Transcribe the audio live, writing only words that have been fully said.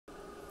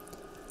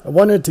I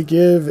wanted to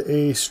give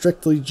a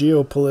strictly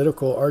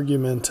geopolitical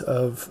argument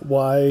of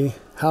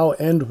how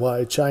and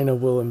why China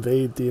will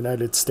invade the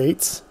United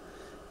States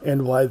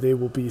and why they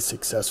will be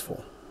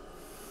successful.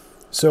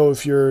 So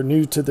if you're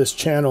new to this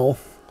channel,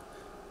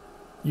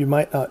 you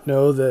might not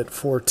know that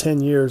for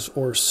 10 years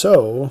or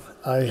so,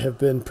 I have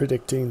been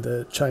predicting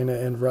that China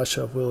and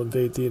Russia will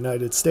invade the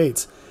United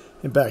States.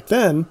 And back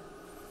then,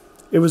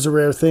 it was a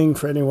rare thing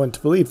for anyone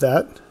to believe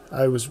that.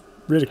 I was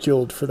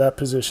ridiculed for that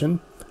position.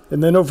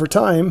 And then over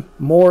time,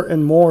 more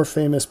and more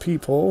famous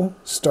people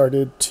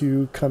started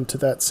to come to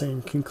that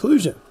same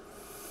conclusion.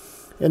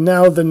 And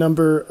now the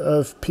number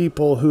of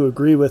people who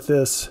agree with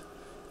this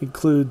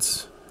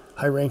includes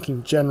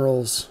high-ranking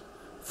generals,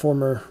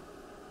 former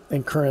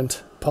and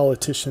current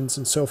politicians,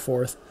 and so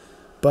forth.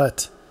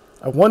 But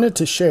I wanted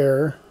to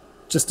share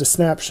just a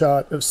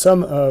snapshot of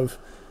some of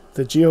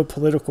the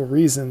geopolitical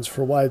reasons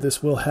for why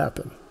this will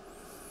happen.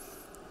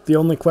 The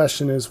only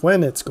question is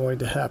when it's going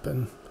to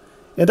happen,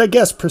 and I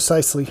guess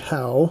precisely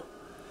how.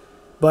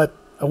 But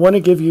I want to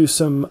give you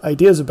some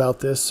ideas about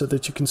this so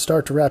that you can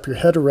start to wrap your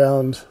head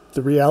around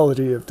the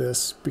reality of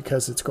this,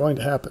 because it's going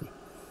to happen.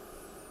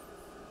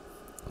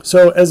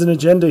 So as an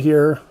agenda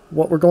here,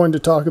 what we're going to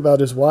talk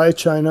about is why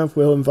China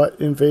will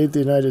invade the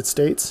United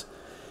States,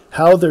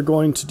 how they're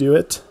going to do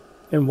it,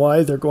 and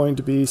why they're going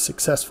to be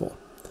successful.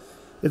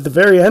 At the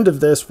very end of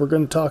this, we're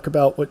going to talk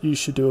about what you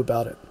should do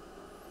about it.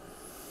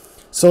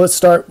 So let's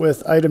start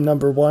with item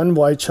number 1,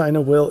 why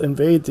China will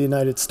invade the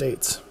United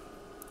States.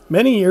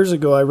 Many years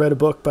ago, I read a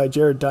book by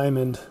Jared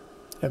Diamond.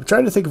 I'm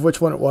trying to think of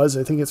which one it was.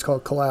 I think it's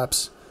called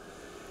Collapse.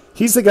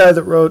 He's the guy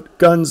that wrote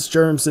Guns,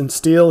 Germs, and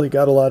Steel. He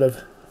got a lot of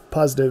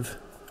positive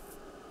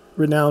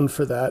renown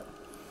for that.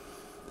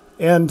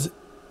 And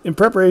in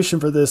preparation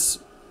for this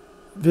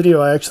video,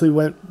 I actually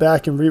went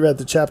back and reread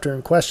the chapter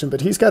in question,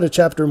 but he's got a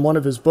chapter in one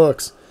of his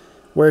books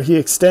where he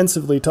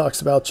extensively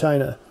talks about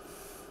China.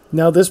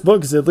 Now, this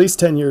book is at least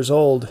 10 years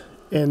old,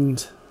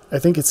 and I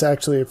think it's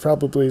actually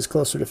probably is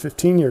closer to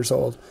 15 years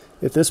old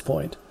at this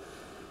point.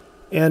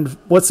 And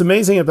what's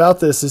amazing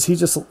about this is he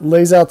just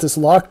lays out this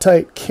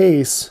Loctite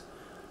case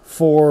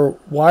for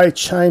why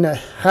China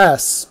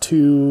has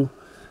to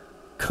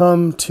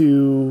come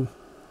to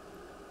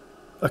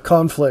a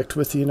conflict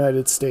with the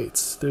United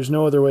States. There's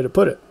no other way to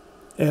put it.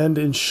 And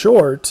in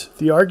short,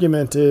 the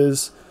argument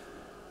is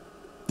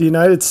the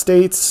United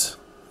States,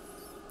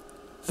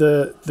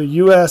 the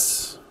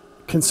U.S.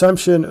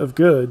 consumption of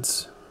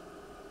goods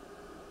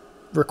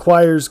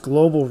requires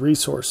global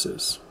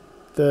resources.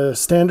 The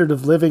standard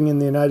of living in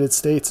the United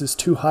States is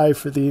too high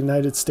for the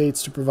United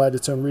States to provide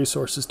its own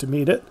resources to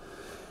meet it.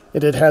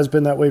 And it has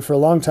been that way for a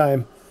long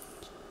time.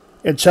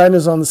 And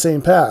China's on the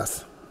same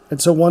path. And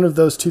so one of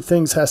those two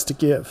things has to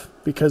give,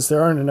 because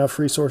there aren't enough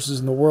resources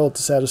in the world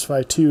to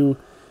satisfy two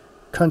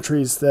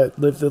countries that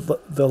live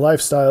the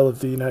lifestyle of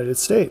the United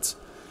States.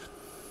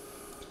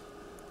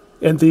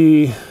 And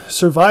the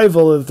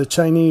survival of the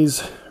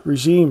Chinese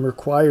regime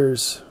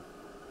requires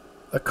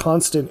a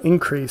constant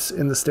increase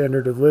in the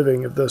standard of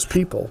living of those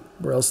people,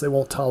 or else they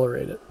won't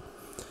tolerate it.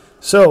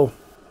 So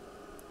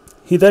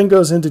he then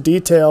goes into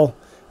detail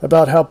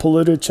about how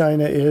polluted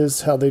China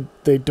is, how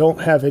they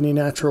don't have any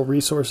natural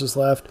resources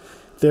left.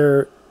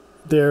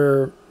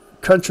 Their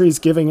country's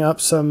giving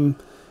up some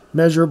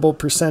measurable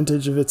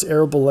percentage of its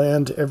arable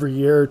land every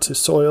year to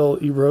soil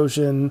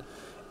erosion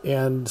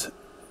and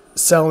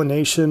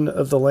salination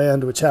of the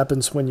land, which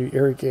happens when you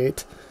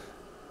irrigate.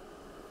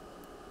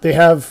 They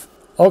have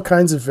all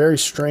kinds of very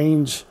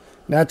strange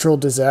natural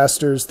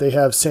disasters. They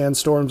have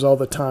sandstorms all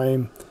the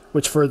time,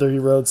 which further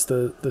erodes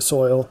the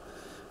soil.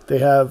 They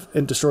have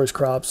and destroys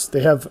crops.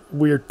 They have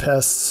weird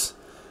pests.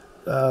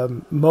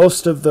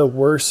 Most of the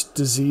worst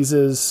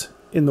diseases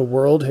in the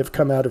world have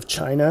come out of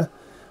China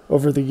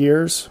over the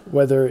years,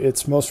 whether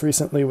it's most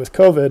recently with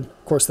COVID.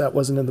 Of course, that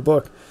wasn't in the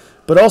book,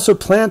 but also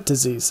plant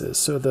diseases.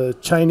 So the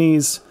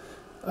Chinese,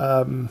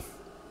 there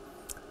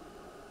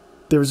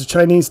was a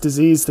Chinese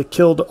disease that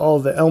killed all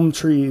the elm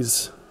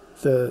trees,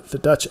 the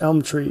Dutch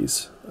elm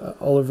trees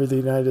all over the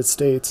United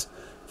States.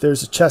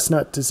 There's a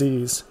chestnut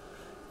disease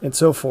and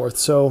so forth.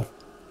 So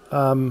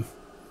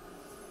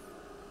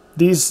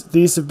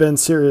these have been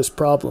serious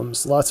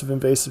problems. Lots of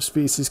invasive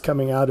species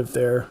coming out of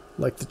there,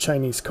 like the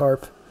Chinese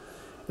carp.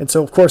 And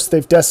so, of course,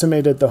 they've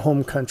decimated the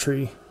home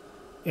country,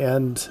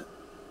 and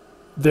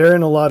they're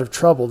in a lot of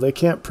trouble. They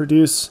can't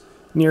produce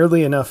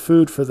nearly enough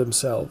food for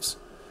themselves.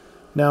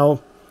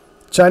 Now,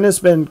 China's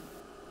been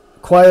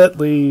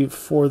quietly,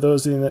 for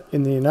those in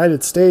the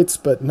United States,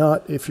 but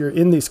not if you're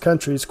in these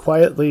countries,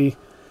 quietly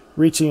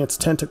reaching its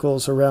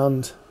tentacles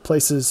around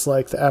places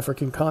like the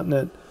African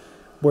continent,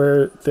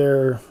 where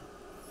they're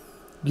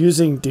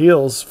using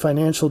deals,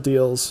 financial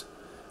deals,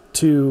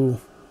 to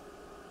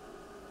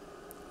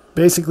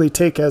basically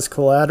take as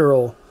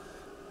collateral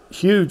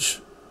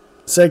huge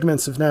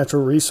segments of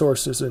natural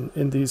resources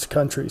in these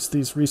countries,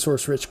 these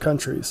resource-rich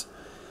countries,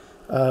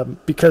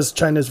 because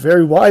China is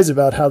very wise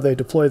about how they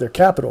deploy their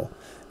capital.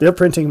 They're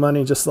printing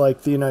money just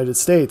like the United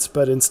States,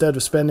 but instead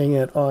of spending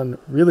it on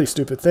really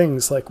stupid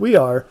things like we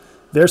are,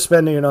 They're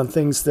spending it on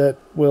things that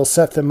will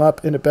set them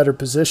up in a better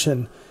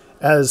position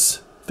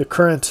as the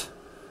current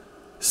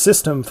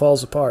system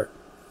falls apart.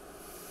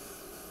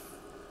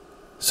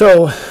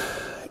 So,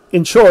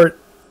 in short,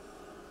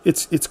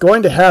 it's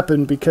going to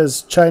happen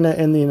because China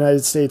and the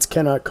United States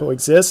cannot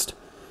coexist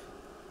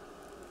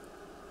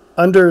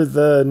under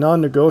the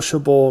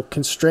non-negotiable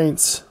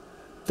constraints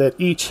that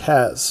each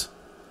has.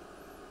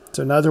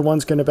 So neither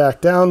one's going to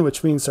back down,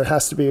 which means there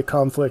has to be a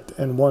conflict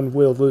and one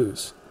will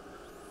lose.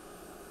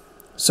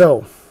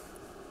 So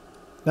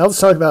now let's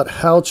talk about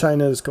how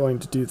China is going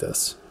to do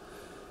this.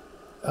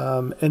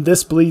 And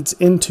this bleeds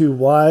into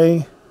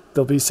why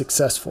they'll be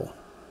successful.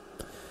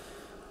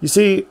 You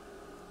see,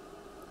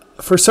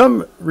 for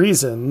some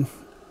reason,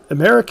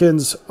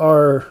 Americans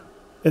are,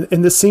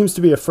 and this seems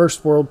to be a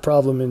first world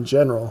problem in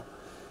general,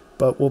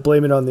 but we'll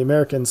blame it on the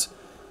Americans.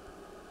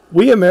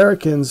 We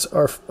Americans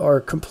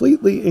are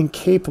completely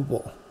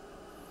incapable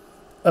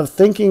of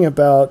thinking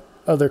about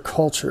other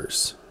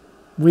cultures.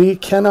 We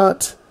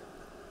cannot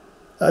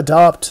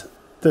adopt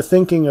the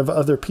thinking of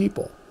other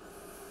people.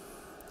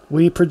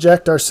 We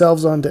project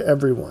ourselves onto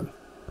everyone.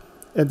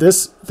 And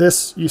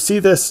this you see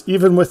this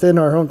even within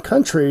our own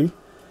country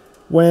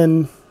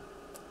when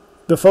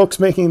the folks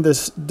making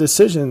this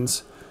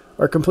decisions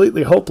are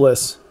completely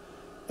hopeless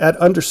at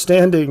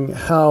understanding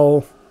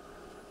how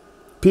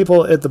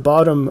people at the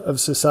bottom of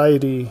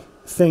society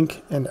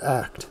think and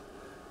act.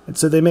 And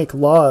so they make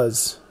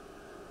laws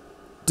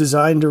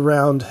designed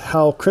around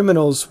how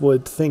criminals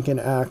would think and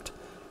act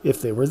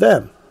if they were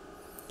them.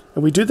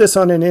 And we do this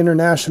on an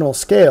international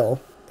scale,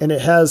 and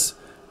it has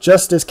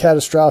just as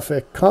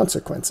catastrophic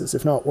consequences,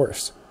 if not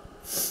worse.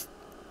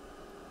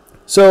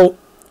 So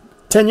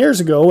 10 years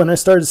ago, when I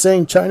started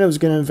saying China was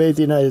going to invade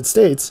the United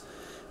States,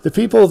 the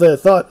people that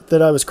thought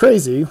that I was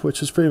crazy,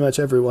 which was pretty much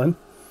everyone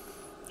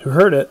who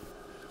heard it,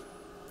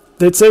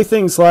 they'd say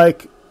things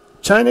like,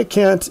 China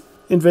can't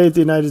invade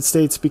the United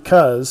States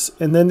because,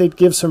 and then they'd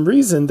give some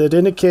reason that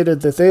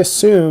indicated that they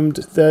assumed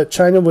that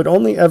China would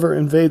only ever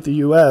invade the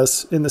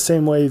U.S. in the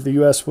same way the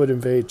U.S. would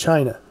invade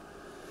China.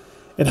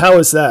 And how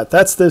is that?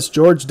 That's this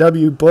George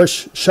W.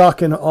 Bush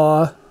shock and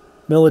awe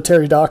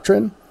military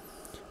doctrine.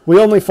 We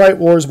only fight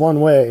wars one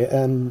way,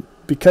 and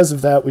because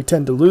of that, we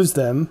tend to lose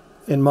them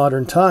in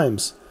modern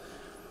times.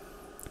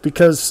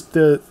 Because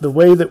the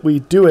way that we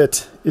do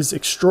it is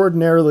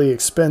extraordinarily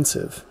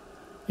expensive.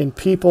 In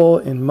people,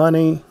 in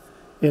money,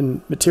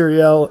 in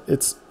material,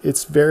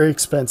 it's very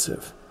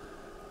expensive.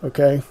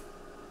 Okay?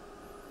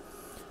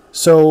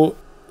 So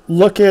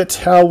look at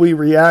how we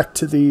react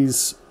to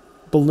these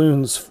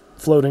balloons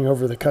floating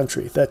over the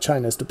country that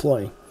China is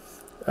deploying.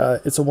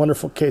 It's a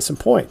wonderful case in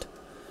point.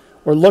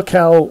 Or look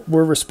how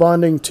we're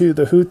responding to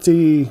the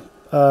Houthi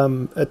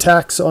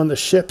attacks on the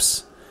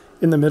ships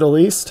in the Middle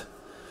East.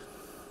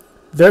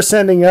 They're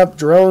sending up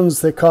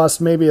drones that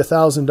cost maybe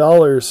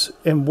 $1,000,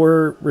 and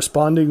we're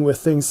responding with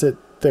things that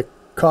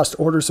cost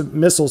orders of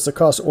missiles that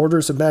cost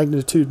orders of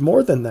magnitude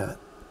more than that.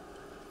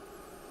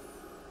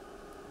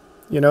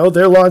 You know,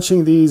 they're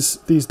launching these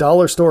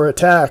dollar store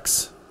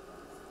attacks,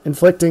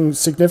 inflicting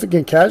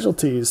significant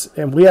casualties,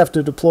 and we have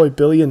to deploy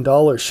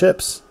billion-dollar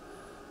ships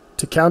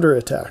to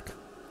counterattack,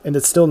 and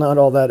it's still not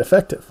all that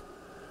effective.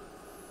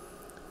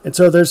 And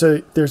so there's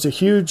a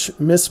huge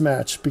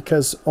mismatch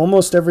because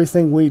almost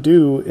everything we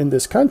do in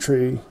this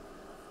country,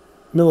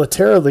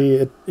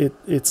 militarily,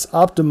 it's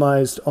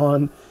optimized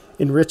on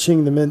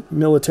enriching the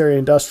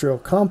military-industrial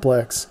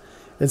complex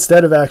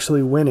instead of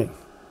actually winning.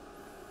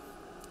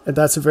 And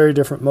that's a very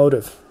different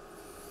motive.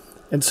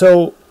 And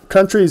so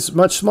countries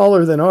much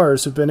smaller than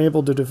ours have been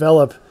able to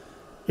develop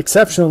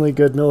exceptionally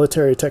good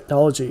military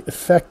technology,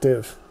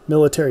 effective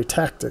military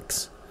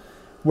tactics,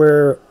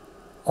 where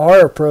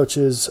our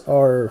approaches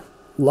are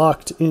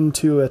locked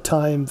into a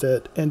time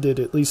that ended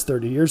at least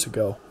 30 years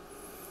ago.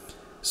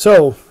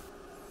 So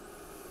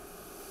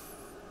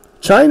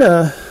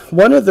China,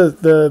 one of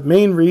the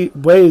main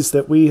ways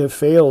that we have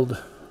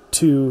failed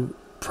to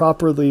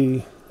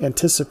properly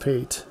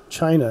anticipate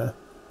China,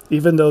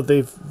 even though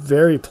they've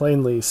very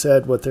plainly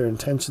said what their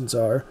intentions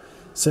are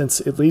since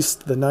at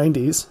least the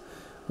 90s,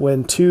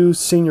 when two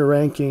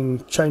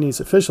senior-ranking Chinese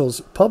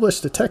officials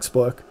published a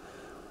textbook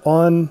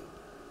on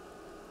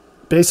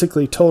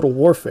basically total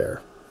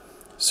warfare,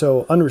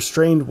 so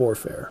unrestrained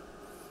warfare.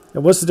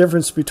 And what's the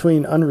difference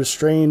between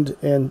unrestrained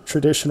and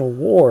traditional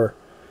war?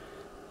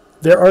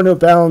 There are no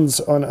bounds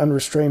on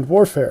unrestrained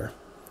warfare.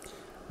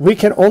 We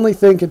can only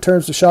think in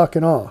terms of shock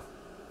and awe.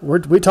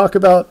 We talk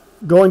about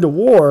going to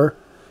war.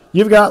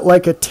 You've got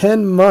like a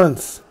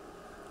 10-month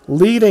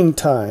leading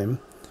time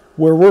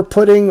where we're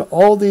putting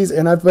all these,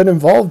 and I've been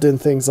involved in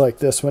things like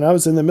this when I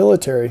was in the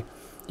military.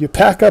 You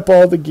pack up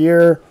all the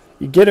gear,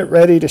 you get it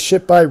ready to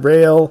ship by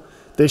rail,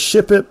 they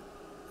ship it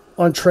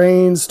on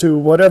trains to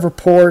whatever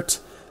port,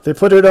 they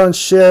put it on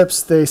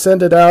ships, they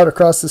send it out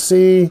across the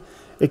sea,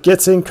 it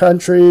gets in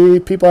country,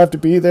 people have to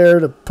be there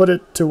to put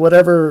it to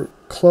whatever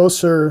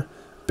closer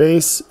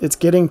base it's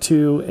getting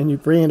to, and you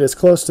bring it as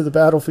close to the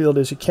battlefield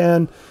as you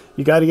can.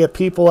 You got to get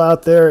people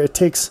out there. It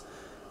takes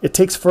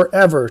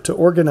forever to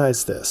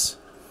organize this.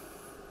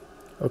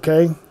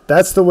 Okay?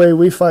 That's the way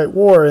we fight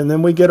war. And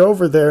then we get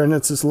over there and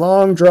it's this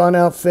long drawn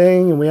out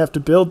thing, and we have to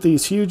build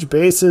these huge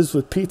bases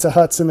with Pizza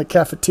Huts in the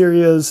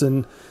cafeterias,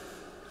 and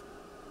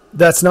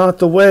that's not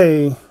the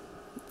way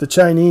the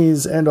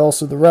Chinese and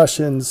also the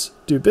Russians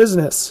do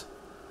business.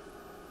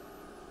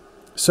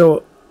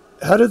 So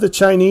how do the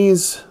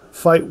Chinese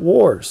fight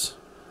wars?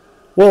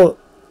 Well,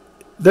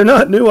 they're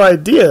not new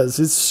ideas.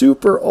 It's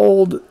super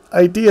old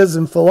ideas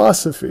and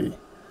philosophy.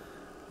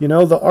 You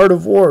know, The Art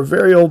of War,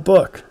 very old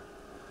book.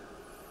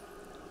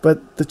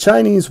 But the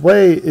Chinese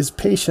way is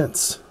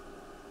patience.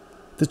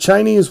 The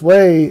Chinese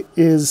way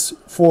is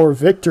for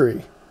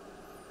victory.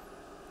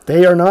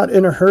 They are not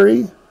in a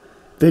hurry.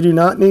 They do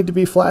not need to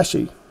be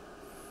flashy.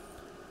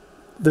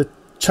 The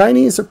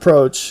Chinese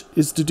approach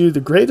is to do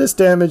the greatest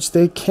damage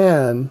they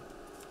can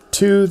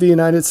to the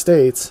United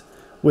States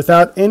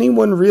without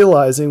anyone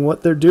realizing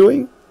what they're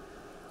doing,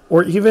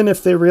 or even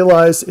if they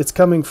realize it's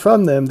coming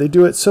from them, they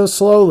do it so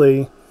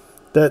slowly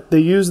that they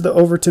use the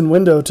Overton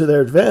window to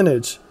their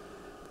advantage,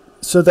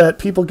 so that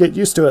people get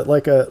used to it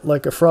like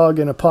a frog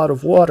in a pot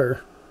of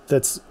water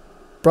that's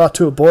brought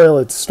to a boil.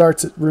 It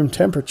starts at room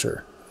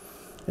temperature,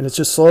 and it's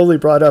just slowly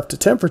brought up to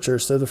temperature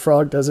so the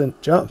frog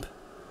doesn't jump.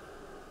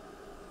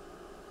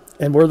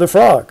 And we're the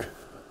frog.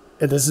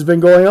 And this has been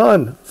going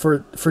on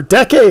for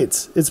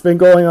decades. It's been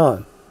going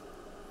on.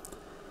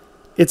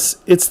 It's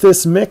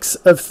this mix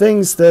of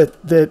things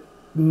that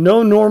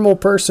no normal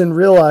person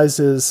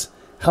realizes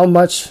how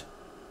much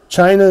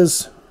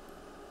China's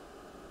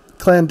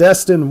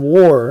clandestine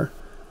war,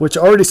 which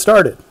already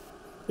started,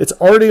 it's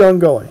already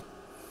ongoing,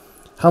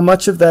 how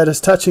much of that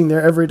is touching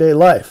their everyday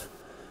life.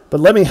 But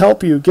let me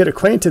help you get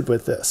acquainted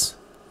with this.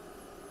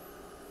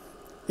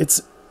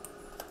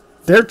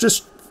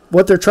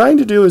 What they're trying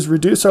to do is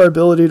reduce our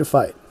ability to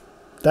fight.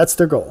 That's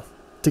their goal,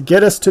 to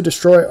get us to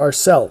destroy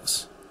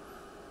ourselves.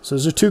 So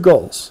those are two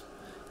goals.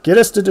 Get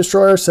us to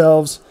destroy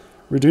ourselves,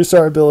 reduce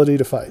our ability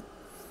to fight.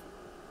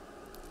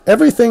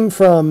 Everything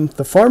from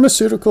the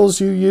pharmaceuticals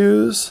you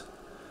use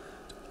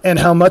and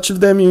how much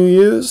of them you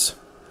use,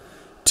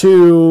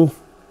 to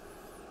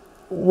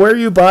where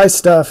you buy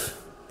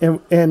stuff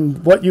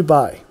and what you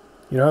buy.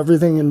 You know,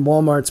 everything in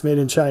Walmart's made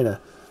in China.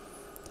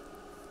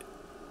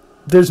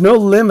 There's no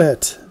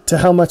limit to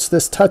how much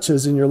this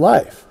touches in your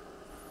life.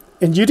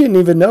 And you didn't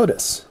even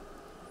notice.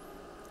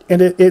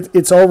 And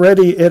it's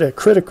already at a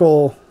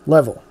critical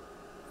level.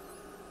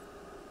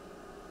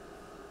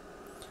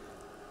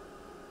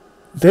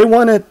 They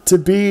want it to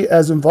be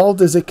as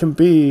involved as it can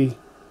be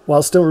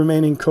while still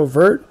remaining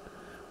covert,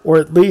 or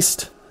at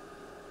least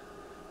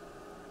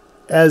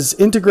as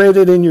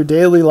integrated in your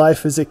daily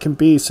life as it can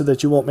be, so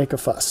that you won't make a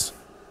fuss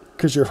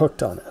because you're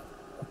hooked on it.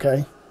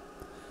 Okay?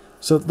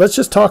 So let's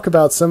just talk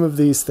about some of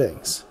these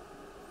things.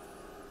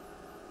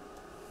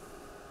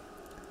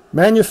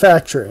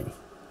 Manufacturing,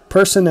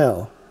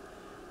 personnel,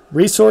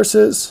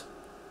 resources,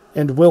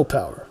 and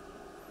willpower,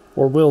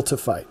 or will to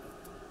fight.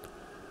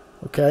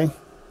 Okay?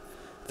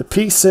 The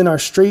peace in our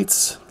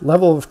streets,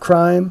 level of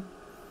crime,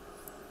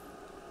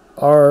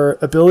 our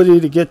ability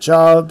to get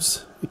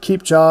jobs, to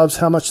keep jobs,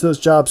 how much those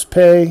jobs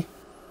pay,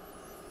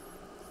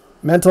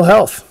 mental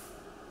health.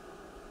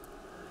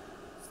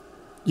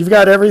 You've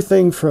got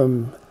everything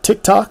from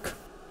TikTok.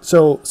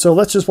 So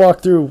let's just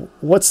walk through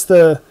what's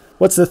the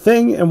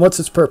thing and what's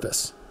its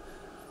purpose.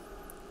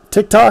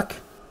 TikTok,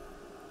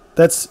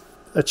 that's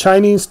a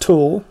Chinese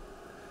tool.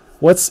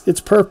 What's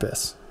its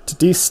purpose? To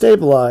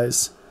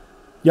destabilize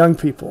young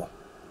people.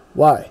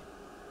 Why?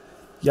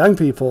 Young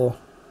people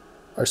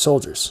are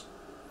soldiers.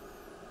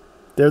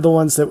 They're the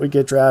ones that would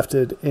get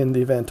drafted in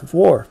the event of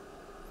war.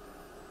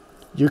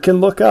 You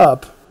can look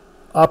up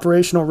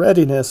operational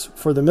readiness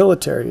for the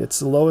military. It's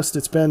the lowest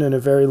it's been in a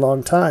very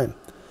long time.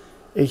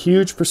 A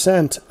huge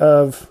percent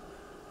of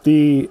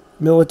the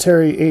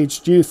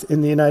military-aged youth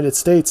in the United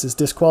States is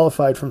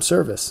disqualified from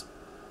service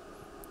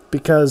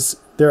because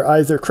they're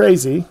either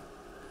crazy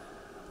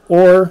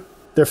or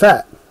they're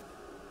fat.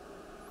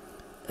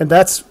 And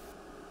that's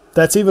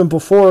even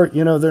before,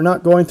 they're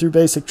not going through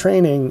basic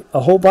training.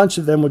 A whole bunch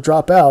of them would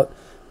drop out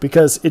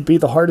because it'd be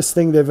the hardest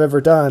thing they've ever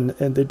done,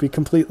 and they'd be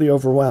completely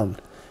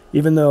overwhelmed,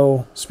 even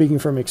though, speaking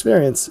from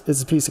experience,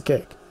 it's a piece of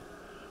cake.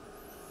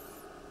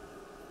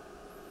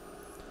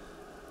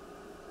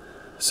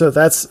 So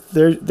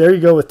there you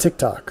go with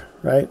TikTok,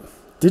 right?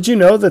 Did you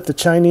know that the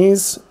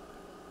Chinese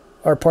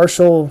are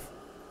partial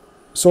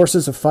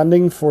sources of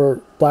funding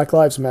for Black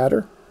Lives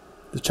Matter?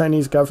 The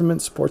Chinese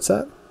government supports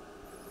that.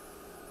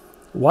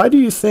 Why do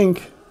you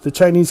think the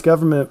Chinese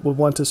government would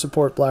want to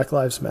support Black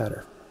Lives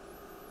Matter?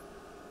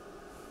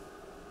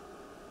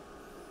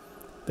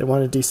 They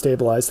want to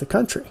destabilize the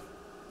country.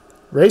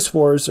 Race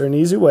wars are an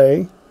easy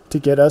way to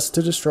get us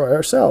to destroy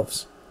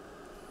ourselves.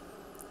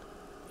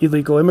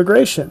 Illegal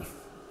immigration.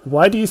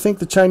 Why do you think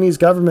the Chinese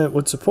government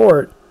would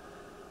support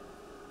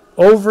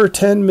over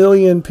 10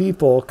 million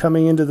people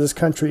coming into this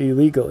country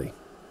illegally?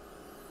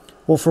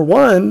 Well, for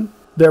one,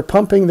 they're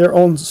pumping their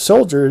own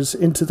soldiers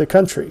into the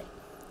country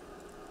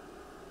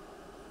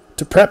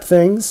to prep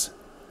things,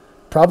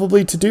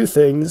 probably to do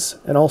things,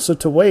 and also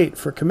to wait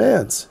for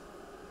commands.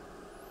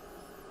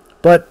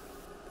 But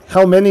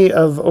how many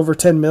of over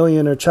 10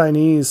 million are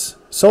Chinese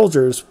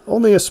soldiers?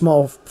 Only a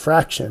small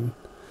fraction.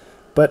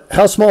 But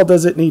how small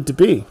does it need to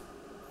be?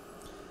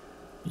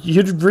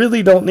 You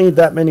really don't need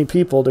that many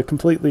people to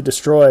completely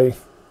destroy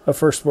a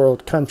first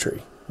world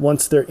country.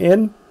 Once they're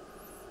in,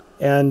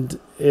 and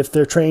if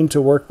they're trained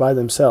to work by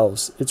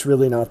themselves, it's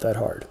really not that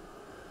hard.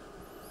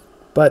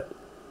 But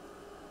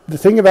the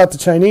thing about the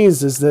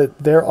Chinese is that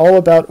they're all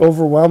about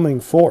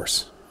overwhelming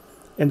force.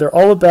 And they're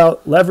all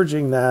about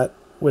leveraging that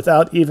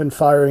without even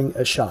firing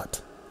a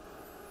shot.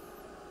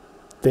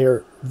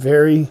 They're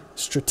very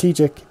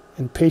strategic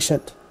and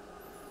patient.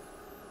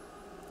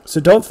 So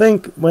don't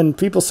think when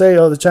people say,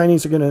 oh, the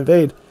Chinese are going to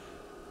invade,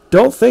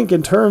 don't think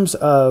in terms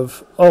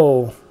of,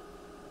 oh,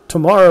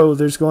 tomorrow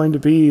there's going to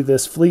be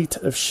this fleet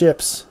of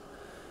ships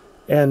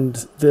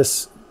and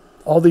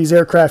all these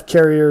aircraft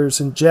carriers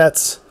and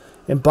jets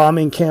and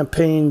bombing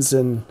campaigns,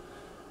 and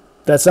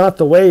that's not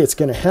the way it's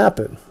going to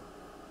happen.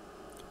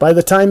 By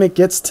the time it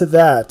gets to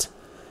that,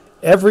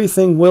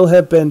 everything will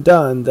have been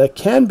done that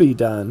can be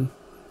done,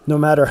 no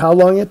matter how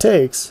long it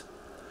takes,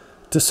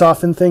 to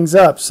soften things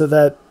up so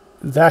that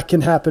that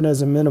can happen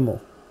as a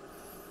minimal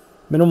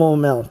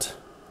amount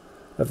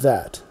of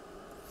that.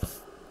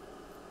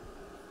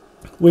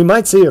 We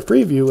might see a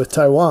preview with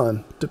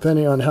Taiwan,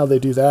 depending on how they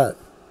do that.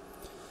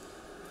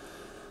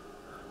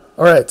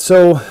 All right,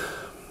 so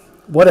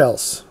what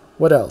else?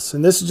 What else?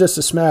 And this is just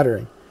a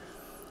smattering.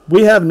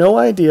 We have no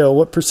idea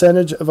what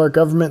percentage of our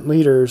government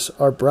leaders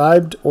are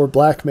bribed or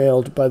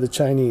blackmailed by the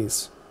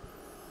Chinese.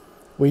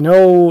 We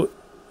know,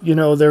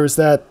 there was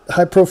that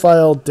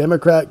high-profile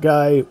Democrat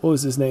guy. What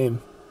was his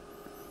name?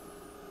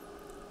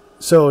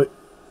 So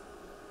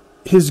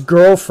his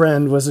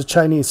girlfriend was a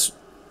Chinese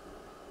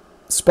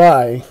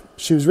spy.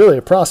 She was really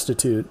a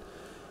prostitute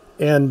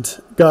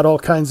and got all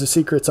kinds of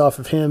secrets off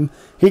of him.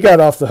 He got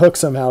off the hook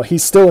somehow.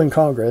 He's still in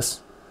Congress.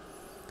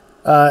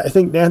 I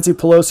think Nancy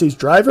Pelosi's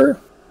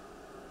driver,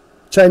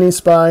 Chinese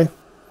spy.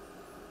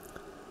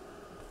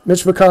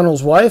 Mitch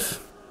McConnell's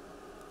wife.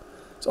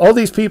 So all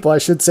these people, I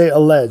should say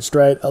alleged,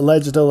 right?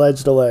 Alleged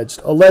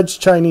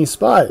Chinese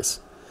spies.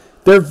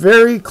 They're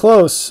very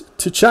close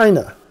to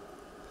China.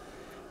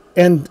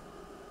 And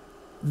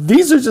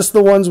these are just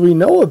the ones we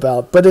know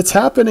about, but it's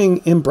happening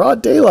in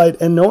broad daylight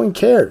and no one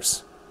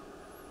cares.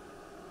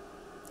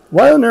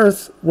 Why on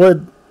earth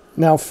would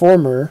now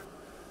former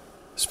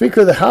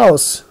Speaker of the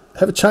House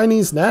have a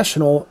Chinese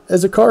national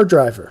as a car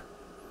driver?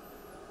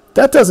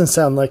 That doesn't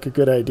sound like a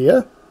good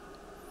idea.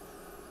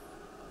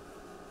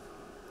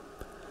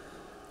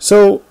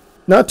 So,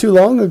 not too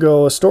long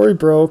ago, a story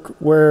broke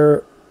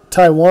where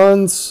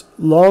Taiwan's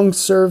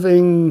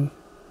long-serving,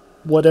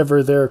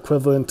 whatever their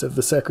equivalent of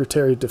the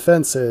Secretary of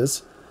Defense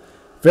is,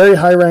 very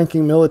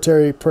high-ranking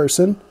military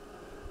person,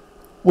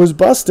 was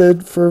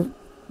busted for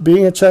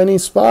being a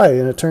Chinese spy.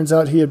 And it turns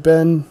out he had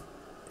been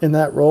in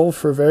that role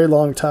for a very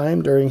long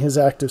time during his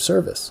active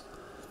service.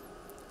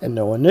 And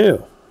no one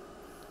knew.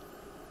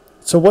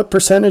 So what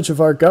percentage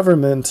of our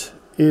government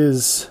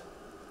is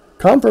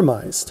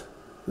compromised?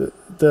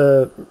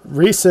 The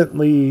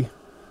recently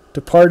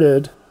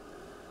departed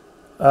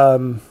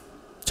chairman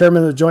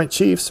of the Joint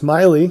Chiefs,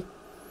 Miley,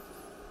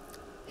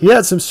 he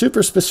had some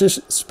super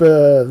suspicious,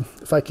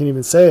 if I can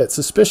even say it,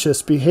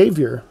 suspicious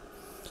behavior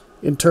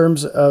in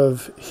terms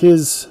of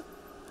his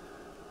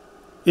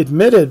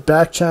admitted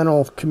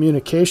back-channel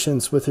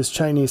communications with his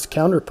Chinese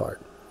counterpart,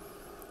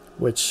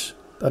 which,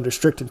 under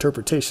strict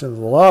interpretation of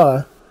the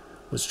law,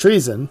 was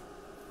treason,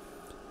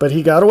 but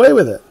he got away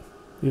with it.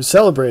 He was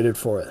celebrated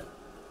for it.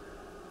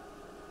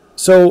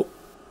 So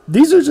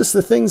these are just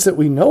the things that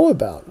we know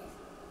about.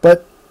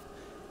 But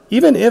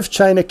even if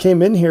China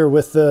came in here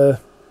with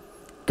the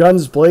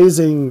guns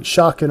blazing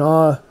shock and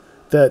awe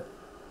that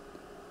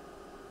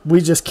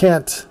we just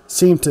can't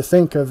seem to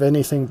think of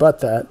anything but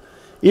that,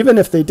 even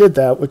if they did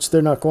that, which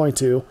they're not going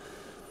to,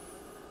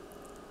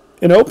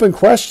 an open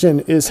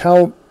question is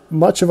how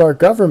much of our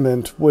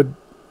government would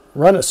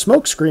run a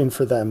smokescreen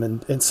for them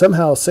and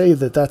somehow say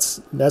that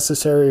that's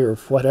necessary or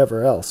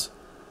whatever else.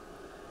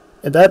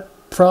 And that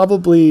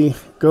probably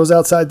goes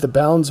outside the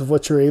bounds of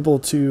what you're able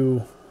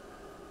to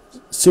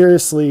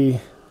seriously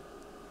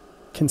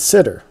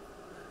consider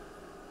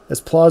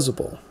as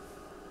plausible.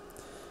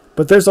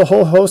 But there's a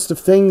whole host of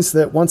things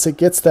that once it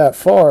gets that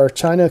far,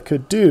 China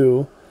could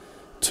do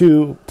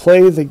to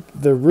play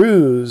the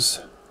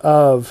ruse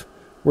of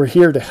we're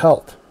here to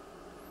help.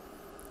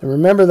 And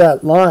remember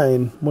that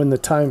line when the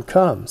time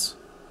comes,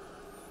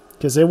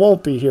 because they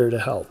won't be here to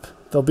help.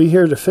 They'll be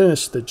here to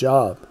finish the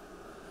job.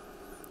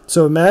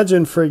 So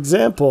imagine, for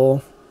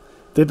example,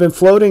 they've been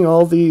floating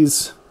all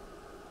these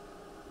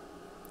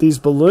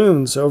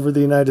balloons over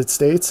the United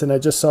States, and I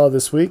just saw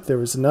this week there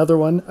was another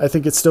one. I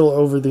think it's still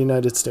over the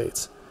United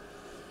States.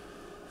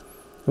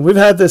 And we've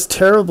had this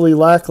terribly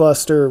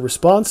lackluster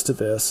response to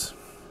this.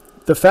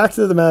 The fact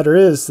of the matter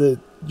is that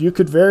you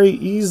could very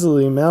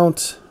easily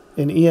mount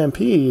an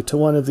EMP to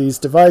one of these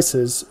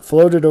devices,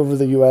 float it over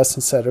the U.S.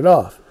 and set it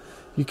off.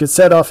 You could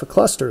set off a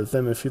cluster of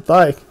them if you'd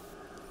like.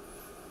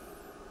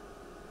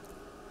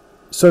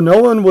 So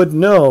no one would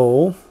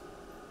know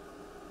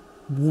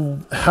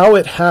how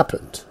it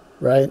happened,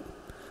 right?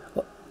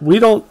 We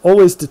don't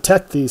always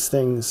detect these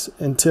things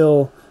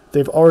until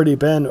they've already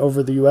been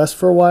over the U.S.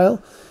 for a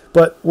while,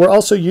 but we're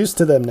also used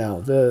to them now.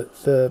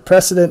 The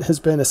precedent has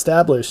been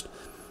established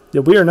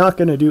that we are not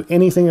going to do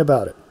anything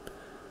about it.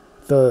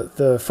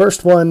 The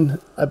first one,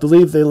 I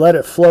believe they let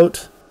it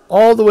float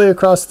all the way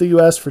across the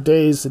U.S. for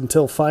days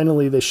until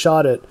finally they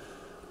shot it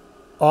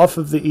off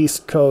of the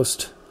east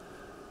coast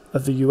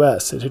of the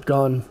U.S. It had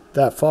gone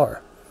that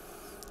far.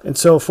 And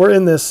so if we're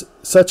in this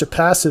such a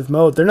passive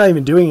mode, they're not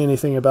even doing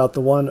anything about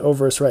the one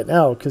over us right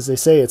now because they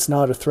say it's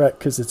not a threat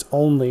because it's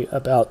only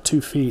about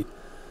 2 feet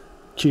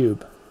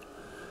cube.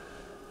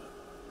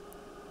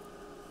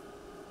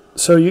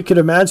 So you could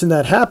imagine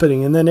that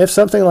happening. And then if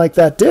something like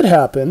that did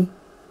happen,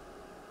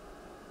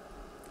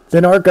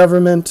 then our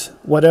government,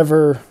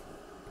 whatever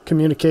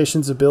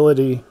communications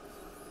ability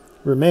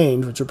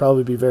remained, which would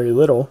probably be very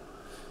little,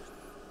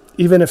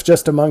 even if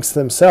just amongst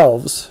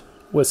themselves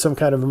with some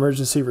kind of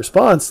emergency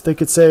response, they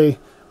could say,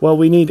 well,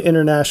 we need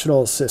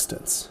international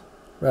assistance,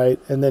 right?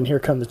 And then here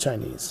come the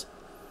Chinese.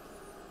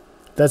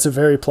 That's a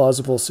very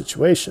plausible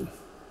situation.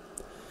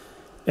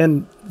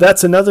 And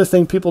that's another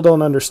thing people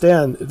don't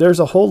understand. There's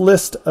a whole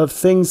list of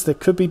things that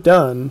could be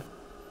done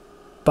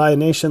by a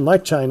nation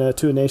like China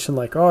to a nation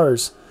like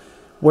ours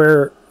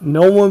where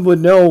no one would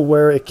know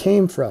where it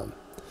came from.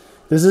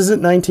 This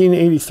isn't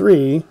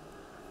 1983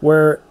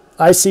 where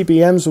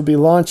ICBMs would be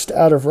launched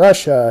out of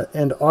Russia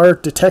and our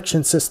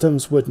detection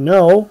systems would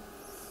know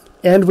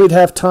and we'd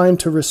have time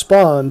to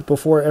respond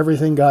before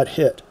everything got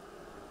hit.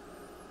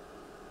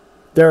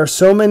 There are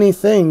so many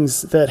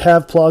things that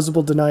have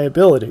plausible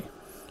deniability.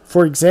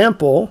 For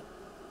example,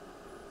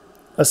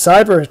 a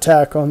cyber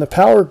attack on the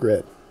power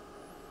grid.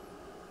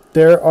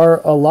 There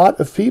are a lot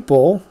of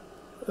people,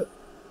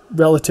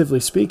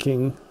 relatively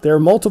speaking, there are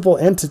multiple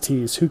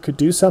entities who could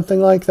do something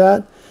like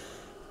that,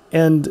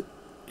 and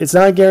it's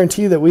not a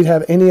guarantee that we'd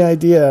have any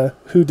idea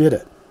who did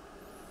it.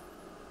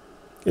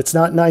 It's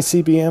not an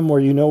ICBM where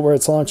you know where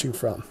it's launching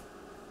from.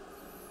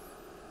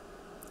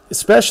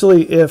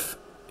 Especially if,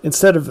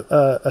 instead of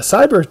a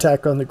cyber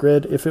attack on the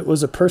grid, if it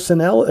was a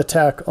personnel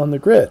attack on the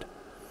grid.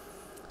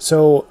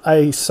 So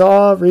I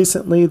saw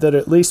recently that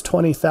at least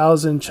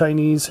 20,000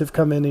 Chinese have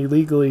come in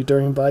illegally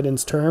during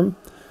Biden's term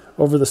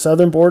over the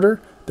southern border.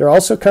 They're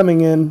also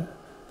coming in,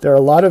 there are a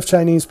lot of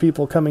Chinese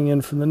people coming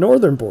in from the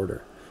northern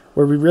border,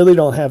 where we really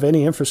don't have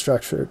any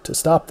infrastructure to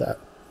stop that.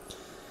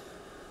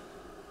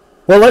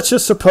 Well, let's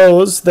just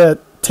suppose that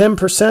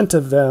 10%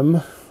 of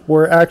them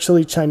were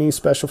actually Chinese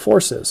special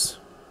forces.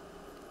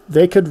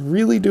 They could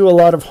really do a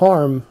lot of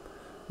harm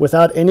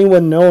without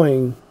anyone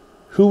knowing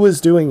who was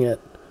doing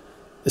it,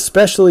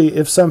 especially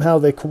if somehow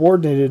they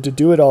coordinated to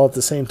do it all at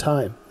the same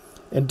time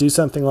and do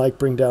something like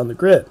bring down the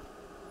grid.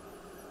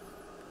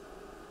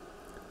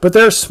 But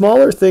there are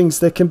smaller things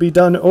that can be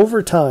done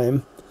over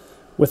time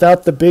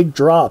without the big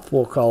drop,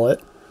 we'll call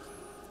it.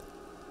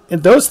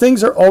 And those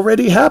things are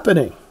already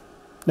happening.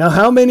 Now,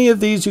 how many of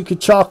these you could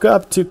chalk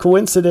up to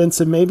coincidence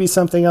and maybe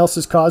something else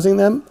is causing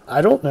them?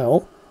 I don't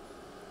know.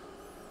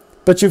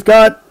 But you've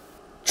got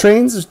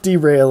trains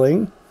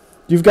derailing.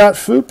 You've got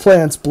food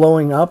plants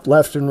blowing up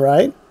left and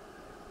right.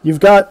 You've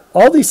got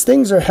all these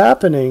things are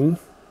happening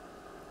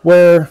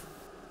where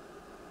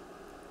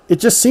it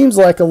just seems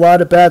like a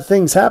lot of bad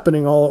things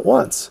happening all at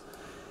once.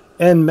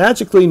 And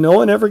magically, no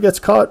one ever gets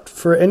caught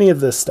for any of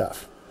this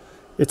stuff.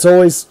 It's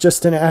always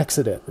just an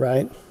accident,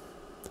 right?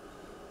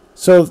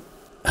 So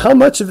how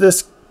much of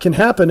this can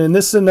happen? And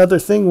this is another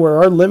thing where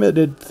our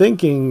limited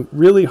thinking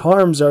really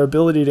harms our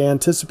ability to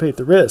anticipate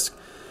the risk.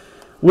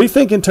 We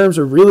think in terms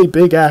of really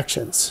big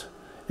actions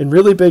and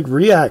really big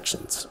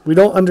reactions. We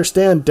don't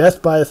understand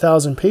death by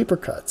 1,000 paper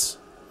cuts.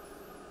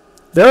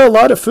 There are a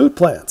lot of food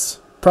plants,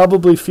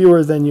 probably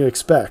fewer than you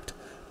expect,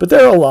 but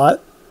there are a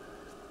lot.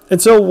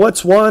 And so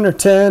what's 1 or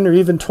 10 or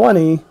even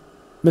 20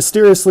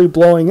 mysteriously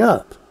blowing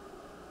up?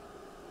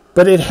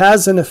 But it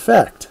has an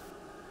effect.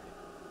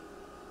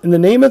 And the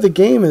name of the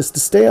game is to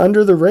stay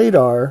under the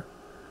radar,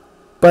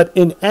 but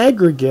in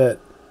aggregate,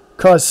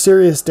 cause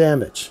serious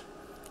damage.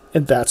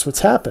 And that's what's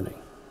happening.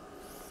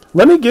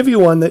 Let me give you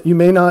one that you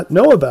may not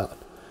know about.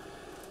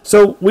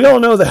 So we all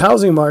know the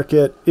housing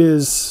market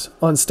is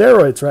on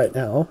steroids right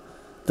now.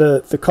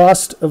 The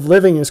cost of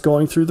living is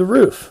going through the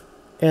roof.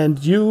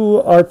 And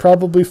you are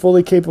probably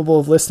fully capable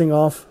of listing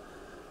off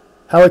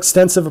how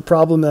extensive a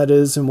problem that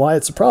is and why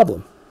it's a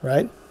problem,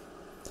 right?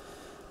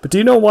 But do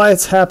you know why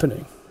it's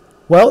happening?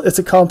 Well, it's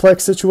a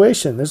complex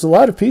situation. There's a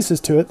lot of pieces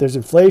to it. There's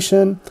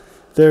inflation.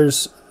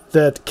 There's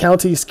that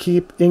counties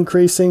keep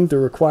increasing the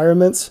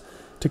requirements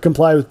to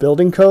comply with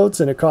building codes,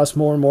 and it costs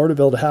more and more to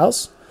build a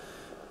house.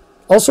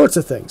 All sorts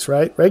of things,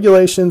 right?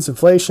 Regulations,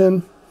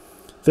 inflation.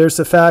 There's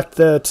the fact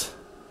that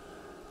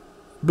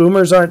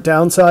boomers aren't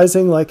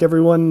downsizing like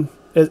everyone,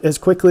 as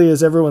quickly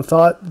as everyone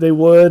thought they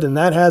would, and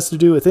that has to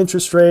do with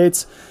interest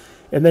rates.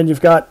 And then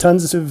you've got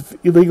tons of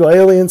illegal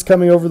aliens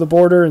coming over the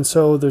border, and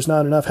so there's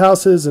not enough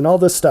houses and all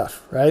this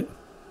stuff, right?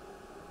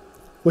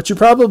 What you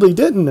probably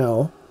didn't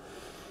know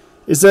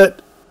is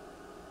that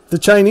the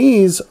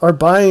Chinese are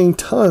buying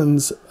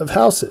tons of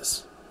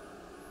houses.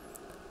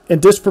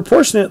 And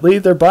disproportionately,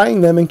 they're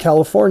buying them in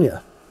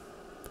California.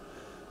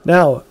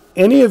 Now,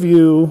 any of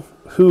you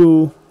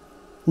who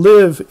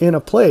live in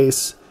a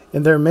place,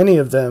 and there are many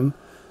of them,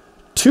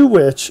 to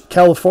which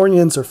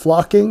Californians are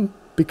flocking,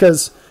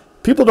 because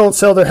people don't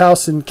sell their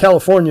house in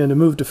California to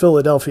move to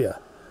Philadelphia.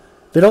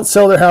 They don't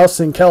sell their house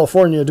in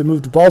California to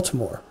move to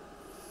Baltimore.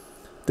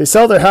 They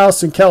sell their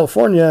house in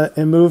California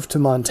and move to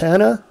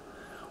Montana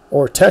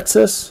or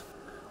Texas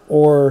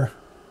or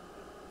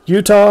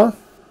Utah.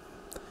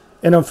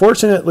 And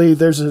unfortunately,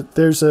 there's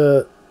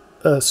a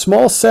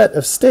small set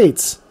of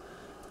states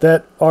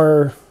that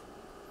are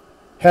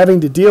having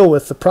to deal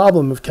with the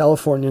problem of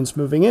Californians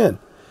moving in.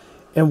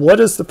 And what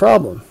is the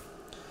problem?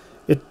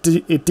 It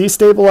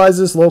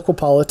destabilizes local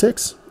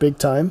politics big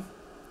time.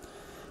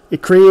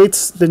 It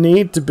creates the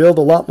need to build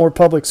a lot more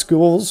public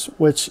schools,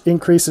 which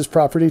increases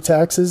property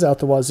taxes out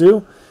the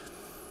wazoo.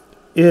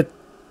 It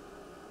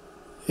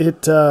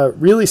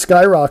really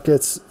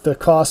skyrockets the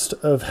cost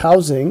of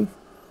housing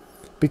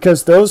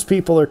because those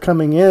people are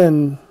coming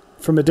in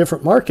from a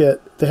different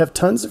market. They have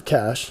tons of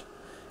cash,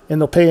 and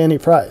they'll pay any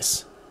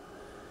price.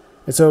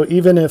 And so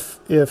even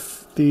if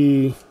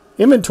the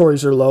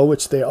inventories are low,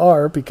 which they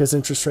are because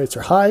interest rates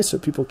are high, so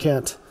people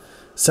can't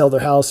sell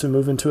their house and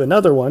move into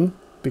another one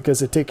because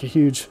they take a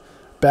huge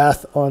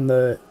bath on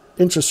the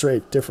interest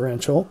rate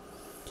differential.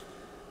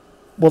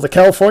 Well, the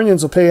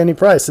Californians will pay any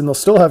price, and they'll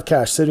still have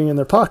cash sitting in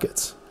their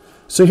pockets.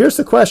 So here's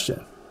the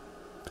question.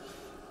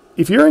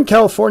 If you're in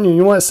California and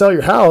you want to sell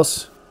your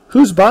house,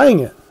 who's buying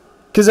it?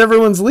 Because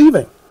everyone's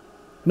leaving.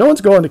 No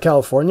one's going to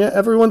California.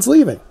 Everyone's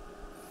leaving.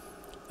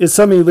 Is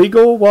some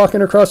illegal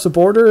walking across the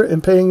border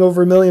and paying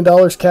over $1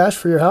 million cash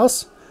for your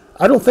house?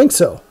 I don't think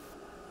so.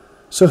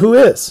 So who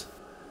is?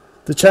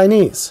 The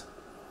Chinese.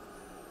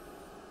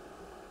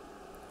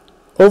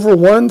 Over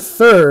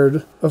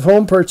 1/3 of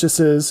home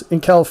purchases in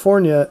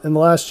California in the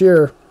last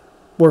year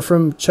were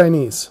from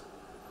Chinese.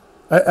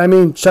 I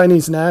mean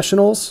Chinese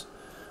nationals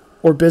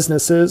or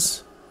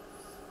businesses.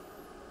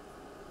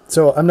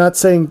 So I'm not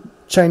saying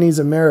Chinese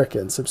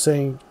Americans. I'm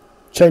saying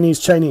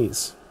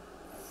Chinese.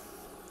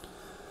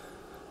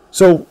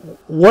 So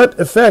what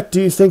effect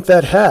do you think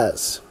that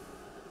has?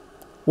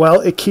 Well,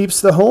 it keeps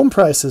the home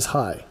prices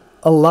high.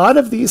 A lot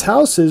of these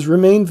houses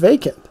remain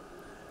vacant.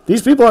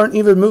 These people aren't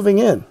even moving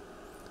in.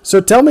 So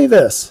tell me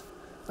this.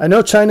 I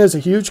know China is a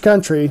huge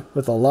country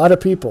with a lot of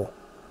people.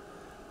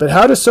 But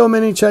how do so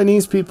many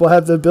Chinese people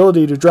have the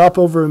ability to drop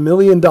over $1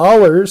 million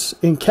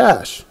in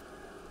cash?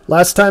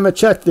 Last time I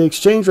checked, the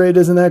exchange rate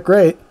isn't that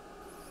great.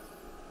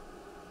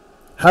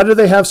 How do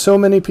they have so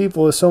many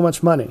people with so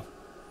much money?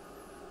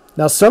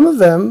 Now, some of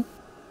them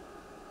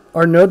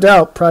are no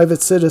doubt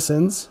private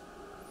citizens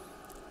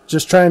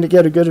just trying to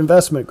get a good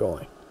investment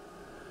going.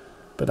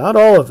 But not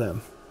all of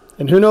them.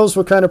 And who knows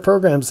what kind of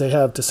programs they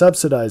have to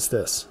subsidize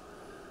this.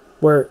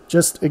 Where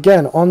just,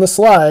 again, on the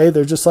sly,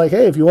 they're just like,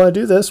 hey, if you want to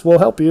do this, we'll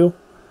help you.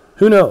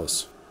 Who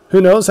knows? Who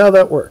knows how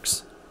that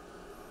works?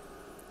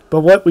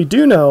 But what we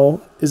do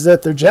know is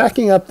that they're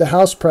jacking up the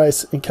house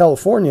price in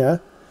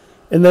California.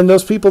 And then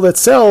those people that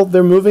sell,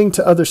 they're moving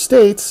to other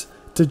states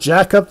to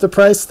jack up the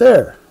price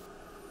there.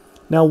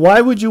 Now,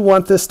 why would you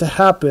want this to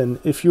happen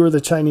if you were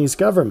the Chinese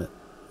government?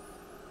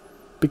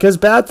 Because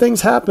bad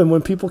things happen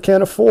when people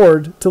can't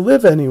afford to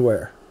live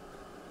anywhere.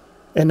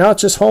 And not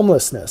just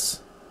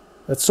homelessness.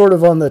 That's sort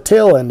of on the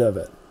tail end of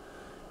it.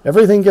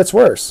 Everything gets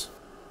worse,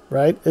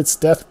 right? It's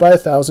death by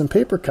 1,000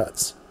 paper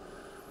cuts.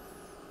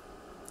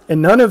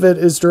 And none of it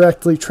is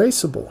directly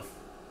traceable.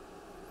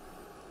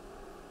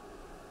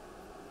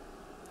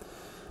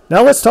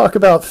 Now let's talk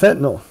about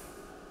fentanyl.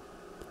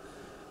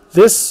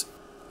 This,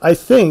 I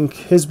think,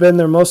 has been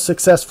their most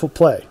successful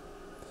play.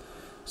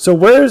 So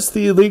where is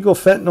the illegal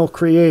fentanyl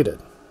created?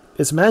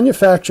 It's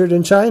manufactured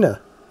in China.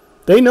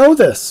 They know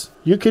this.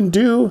 You can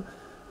do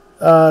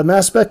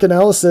mass spec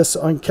analysis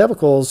on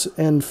chemicals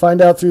and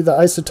find out through the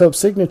isotope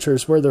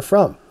signatures where they're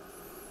from.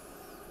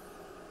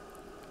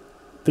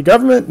 The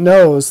government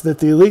knows that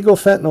the illegal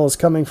fentanyl is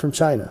coming from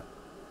China.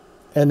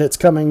 And it's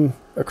coming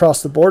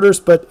across the borders,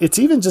 but it's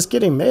even just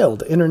getting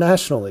mailed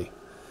internationally.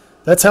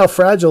 That's how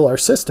fragile our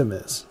system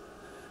is.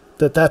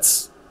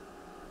 It's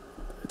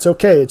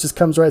okay, it just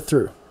comes right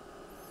through.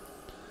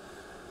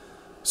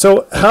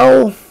 So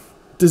how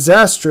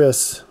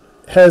disastrous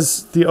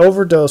has the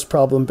overdose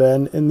problem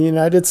been in the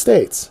United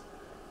States?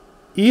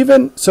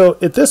 Even so,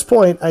 at this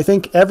point, I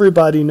think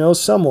everybody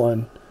knows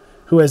someone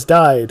who has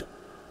died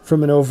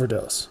from an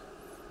overdose.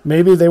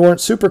 Maybe they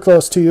weren't super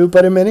close to you,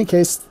 but in many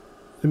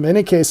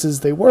cases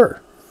they were.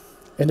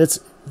 And it's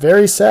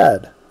very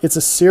sad. It's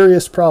a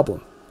serious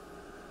problem.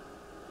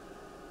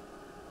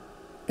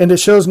 And it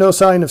shows no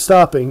sign of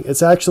stopping.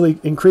 It's actually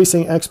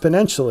increasing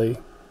exponentially.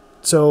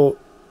 So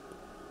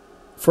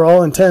for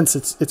all intents,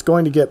 it's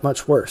going to get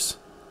much worse.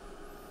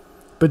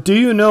 But do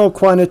you know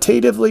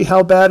quantitatively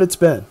how bad it's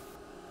been?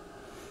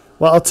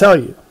 Well, I'll tell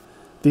you.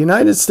 The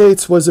United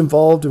States was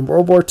involved in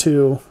World War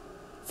II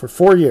for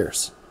 4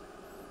 years.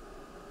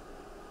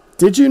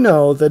 Did you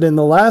know that in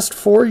the last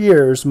 4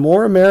 years,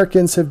 more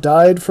Americans have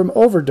died from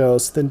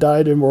overdose than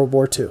died in World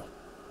War II?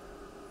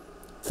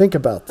 Think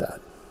about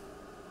that.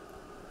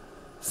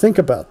 Think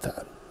about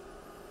that.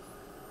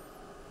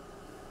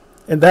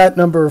 And that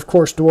number, of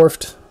course,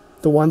 dwarfed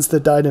the ones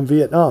that died in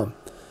Vietnam.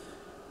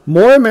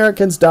 More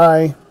Americans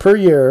die per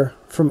year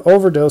from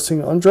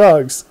overdosing on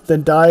drugs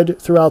than died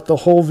throughout the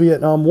whole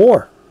Vietnam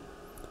War.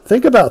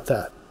 Think about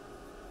that.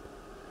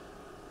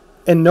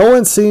 And no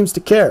one seems to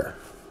care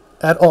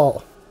at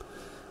all.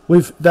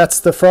 That's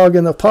the frog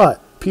in the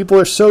pot. People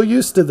are so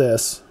used to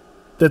this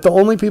that the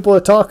only people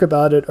that talk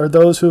about it are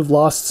those who have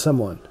lost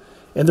someone.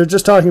 And they're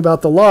just talking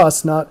about the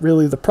loss, not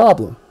really the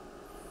problem.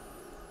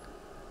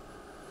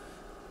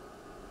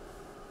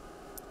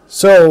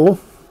 So,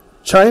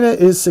 China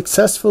is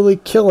successfully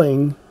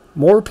killing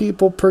more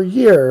people per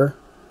year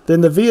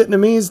than the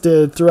Vietnamese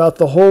did throughout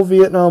the whole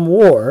Vietnam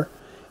War.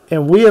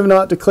 And we have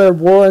not declared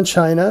war on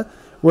China.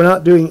 We're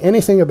not doing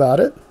anything about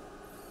it.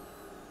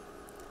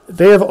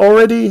 They have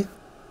already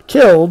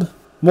killed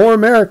more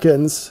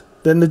Americans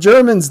than the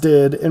Germans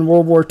did in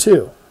World War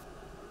II.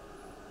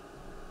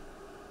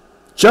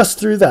 Just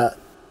through that.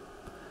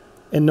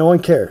 And no one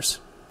cares.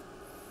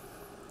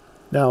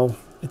 Now,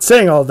 in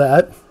saying all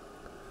that,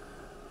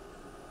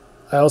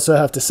 I also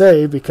have to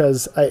say,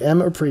 because I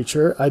am a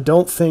preacher, I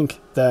don't think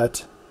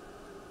that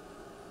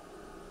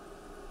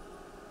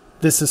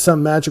this is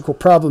some magical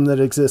problem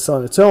that exists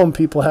on its own.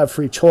 People have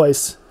free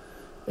choice,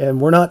 and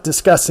we're not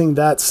discussing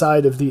that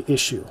side of the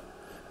issue.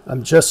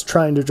 I'm just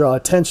trying to draw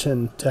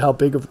attention to how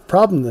big of a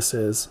problem this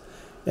is,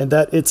 and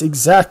that it's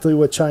exactly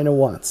what China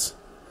wants.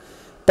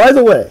 By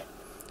the way,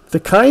 the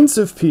kinds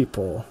of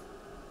people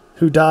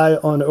who die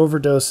on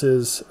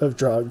overdoses of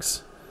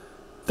drugs,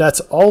 that's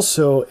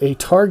also a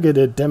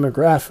targeted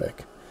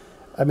demographic.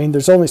 I mean,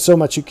 there's only so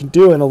much you can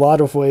do in a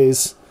lot of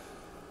ways.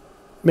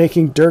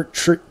 Making dirt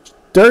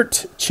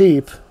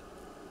cheap,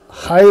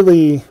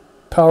 highly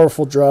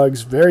powerful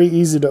drugs, very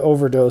easy to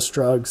overdose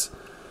drugs.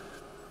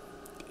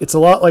 It's a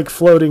lot like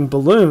floating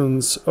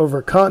balloons over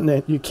a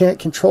continent. You can't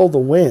control the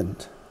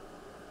wind,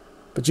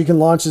 but you can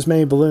launch as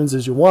many balloons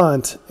as you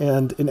want,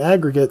 and in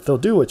aggregate, they'll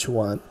do what you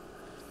want.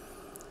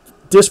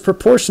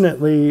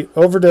 Disproportionately,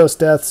 overdose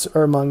deaths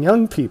are among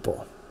young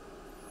people.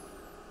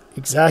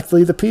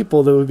 Exactly the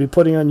people that would be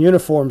putting on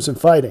uniforms and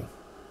fighting.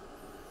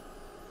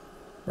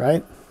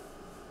 Right?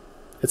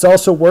 It's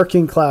also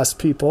working class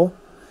people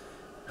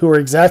who are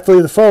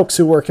exactly the folks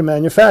who work in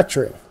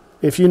manufacturing.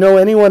 If you know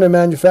anyone in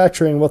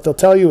manufacturing, what they'll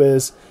tell you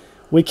is,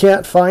 we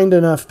can't find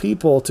enough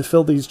people to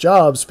fill these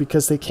jobs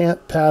because they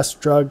can't pass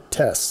drug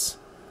tests.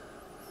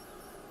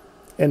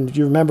 And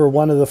you remember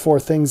one of the 4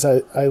 things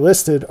I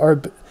listed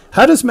are,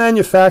 how does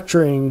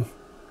manufacturing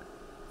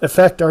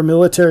affect our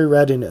military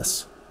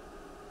readiness?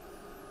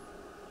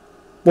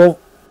 Well,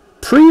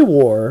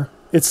 pre-war,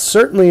 it's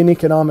certainly an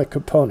economic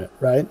component,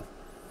 right?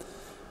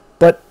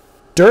 But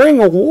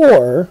during a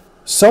war,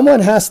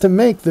 someone has to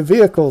make the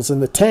vehicles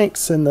and the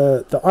tanks and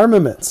the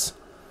armaments,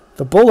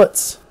 the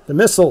bullets, the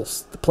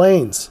missiles, the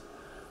planes.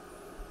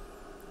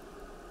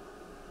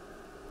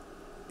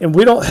 And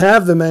we don't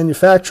have the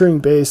manufacturing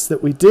base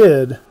that we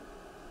did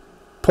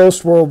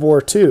post-World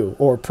War II,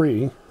 or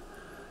pre.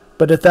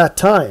 But at that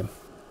time,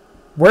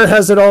 where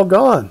has it all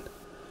gone?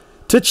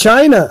 To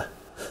China.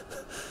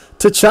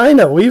 To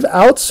China. We've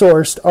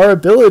outsourced our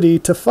ability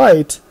to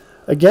fight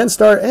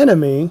against our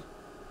enemy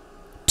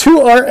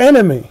to our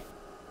enemy.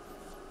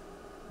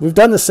 We've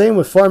done the same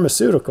with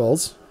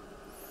pharmaceuticals.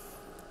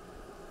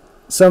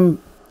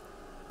 Some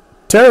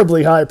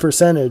terribly high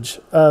percentage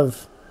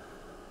of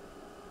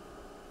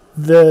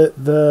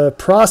the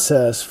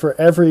process for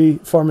every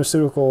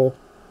pharmaceutical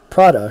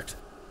product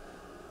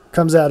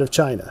comes out of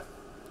China.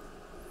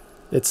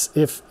 It's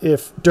if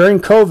during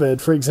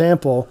COVID, for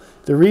example,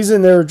 the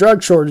reason there were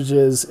drug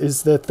shortages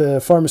is that the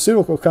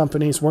pharmaceutical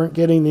companies weren't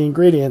getting the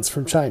ingredients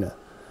from China.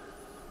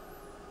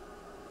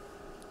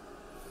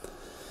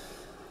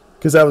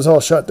 Because that was all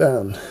shut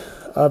down,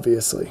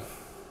 obviously.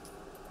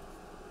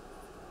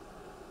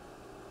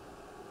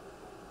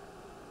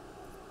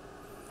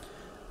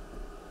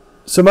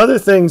 Some other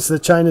things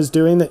that China's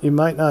doing that you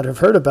might not have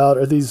heard about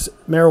are these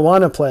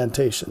marijuana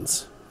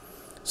plantations.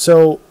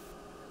 So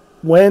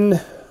when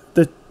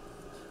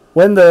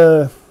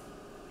the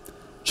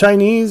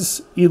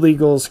Chinese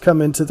illegals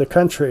come into the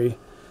country,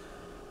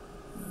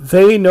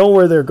 they know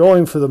where they're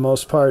going for the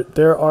most part.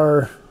 There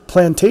are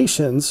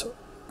plantations,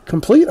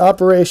 complete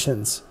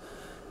operations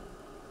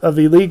of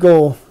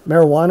illegal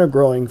marijuana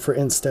growing, for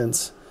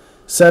instance,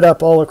 set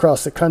up all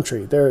across the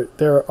country.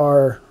 There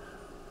are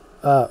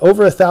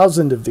over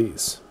 1,000 of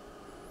these.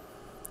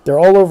 They're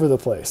all over the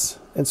place.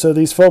 And so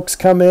these folks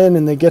come in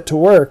and they get to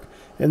work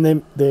and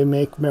they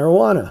make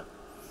marijuana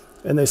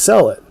and they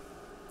sell it.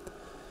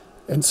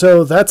 And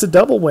so that's a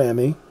double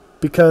whammy,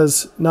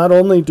 because not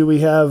only do we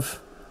have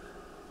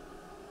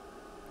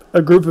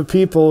a group of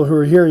people who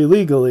are here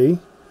illegally,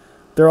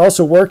 they're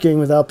also working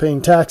without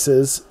paying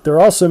taxes. They're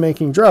also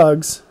making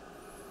drugs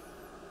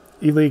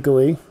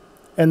illegally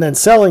and then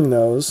selling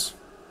those.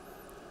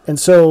 And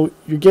so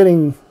you're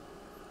getting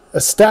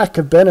a stack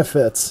of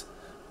benefits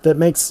that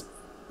makes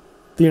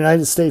the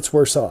United States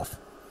worse off.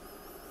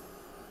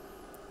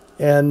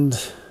 And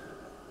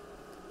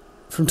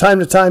from time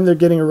to time, they're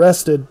getting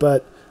arrested.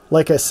 But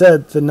like I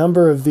said, the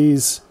number of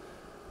these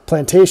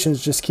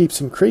plantations just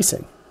keeps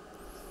increasing.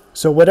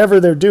 So whatever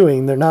they're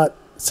doing, they're not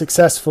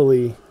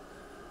successfully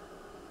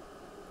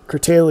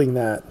curtailing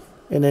that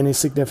in any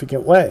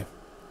significant way.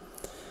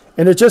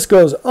 And it just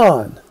goes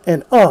on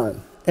and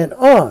on and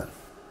on.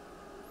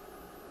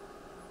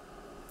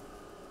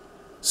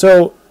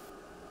 So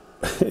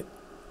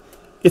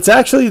it's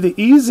actually the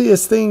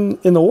easiest thing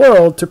in the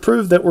world to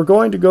prove that we're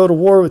going to go to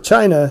war with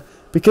China,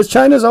 because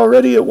China's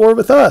already at war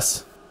with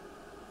us.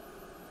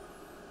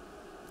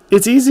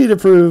 It's easy to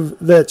prove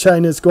that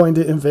China is going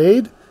to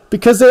invade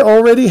because they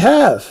already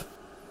have.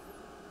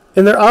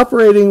 And they're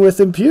operating with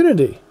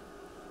impunity.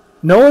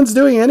 No one's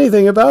doing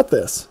anything about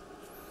this.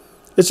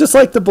 It's just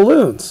like the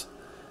balloons.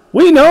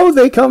 We know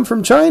they come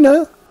from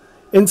China.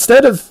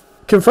 Instead of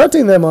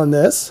confronting them on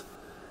this,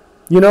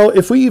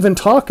 if we even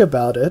talk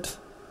about it,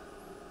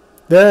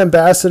 their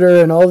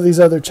ambassador and all of these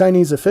other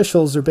Chinese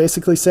officials are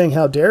basically saying,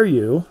 how dare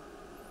you?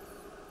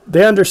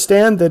 They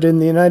understand that in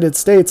the United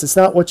States, it's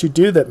not what you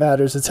do that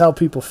matters, it's how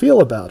people feel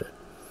about it.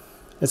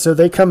 And so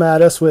they come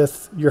at us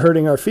with, you're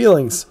hurting our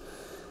feelings,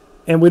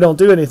 and we don't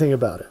do anything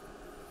about it.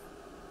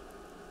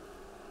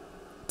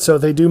 So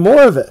they do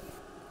more of it.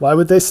 Why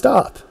would they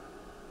stop?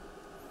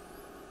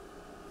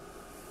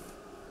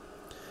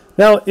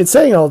 Now, in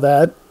saying all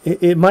that,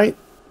 it might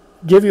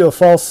give you a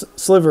false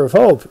sliver of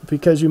hope,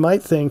 because you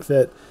might think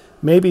that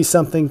maybe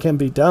something can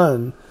be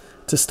done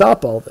to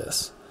stop all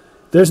this.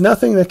 There's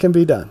nothing that can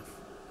be done.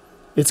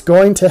 It's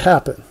going to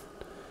happen.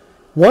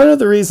 One of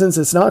the reasons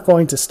it's not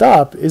going to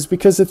stop is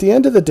because at the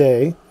end of the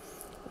day,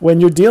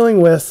 when you're dealing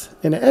with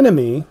an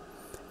enemy,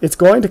 it's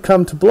going to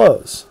come to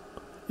blows.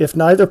 If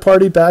neither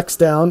party backs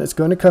down, it's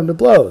going to come to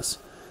blows.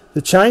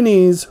 The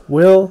Chinese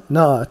will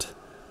not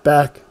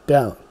back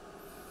down.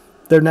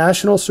 Their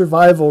national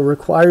survival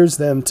requires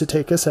them to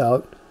take us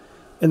out,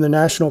 and the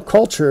national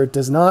culture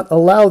does not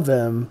allow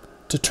them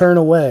to turn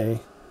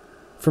away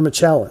from a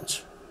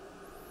challenge.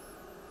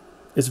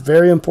 It's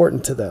very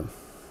important to them.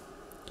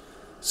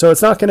 So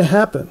it's not going to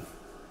happen.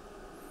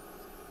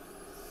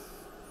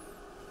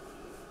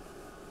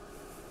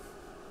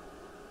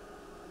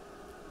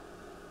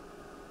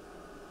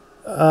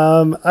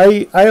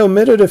 I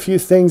omitted a few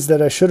things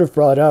that I should have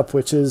brought up,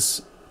 which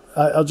is,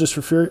 I'll just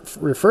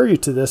refer you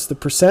to this. The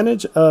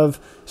percentage of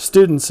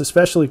students,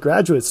 especially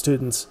graduate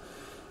students,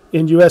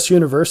 in U.S.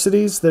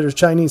 universities that are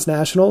Chinese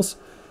nationals,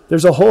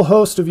 there's a whole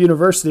host of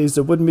universities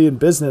that wouldn't be in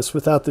business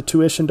without the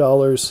tuition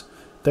dollars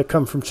that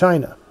come from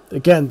China.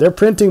 Again, they're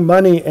printing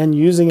money and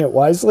using it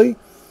wisely,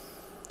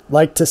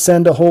 like to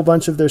send a whole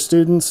bunch of their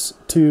students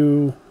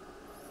to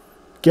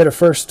get a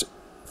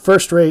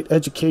first-rate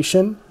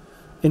education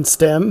in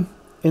STEM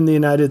in the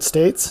United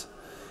States,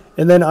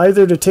 and then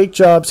either to take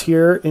jobs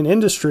here in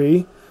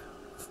industry,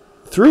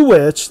 through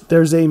which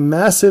there's a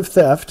massive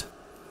theft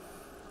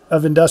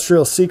of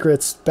industrial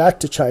secrets back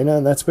to China,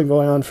 and that's been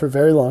going on for a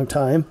very long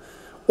time,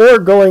 or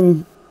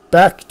going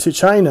back to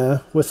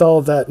China with all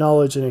of that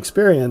knowledge and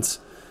experience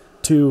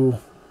to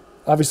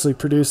obviously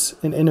produce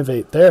and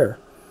innovate there.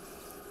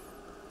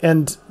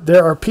 And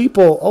there are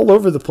people all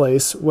over the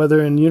place,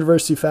 whether in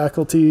university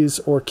faculties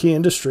or key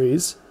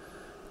industries,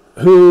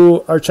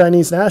 who are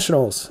Chinese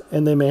nationals,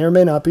 and they may or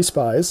may not be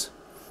spies.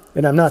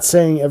 And I'm not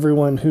saying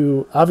everyone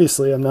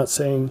I'm not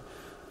saying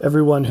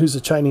everyone who's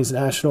a Chinese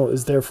national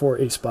is therefore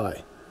a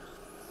spy.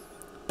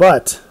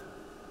 But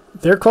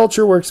their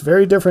culture works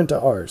very different to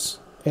ours,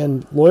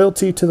 and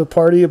loyalty to the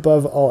party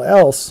above all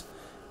else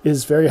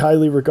is very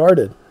highly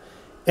regarded.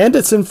 And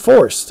it's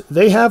enforced.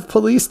 They have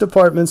police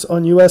departments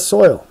on U.S.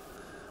 soil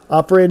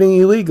operating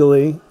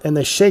illegally, and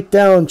they shake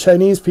down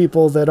Chinese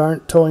people that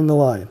aren't towing the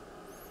line.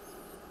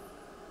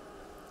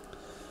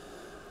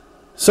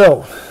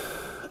 So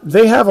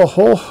they have a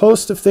whole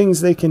host of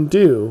things they can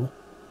do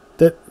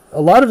that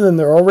a lot of them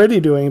they're already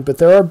doing, but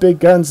there are big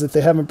guns that they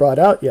haven't brought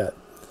out yet.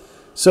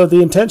 So the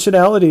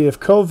intentionality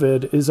of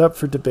COVID is up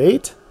for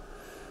debate,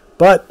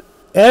 but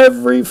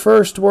every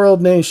first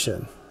world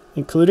nation,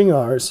 including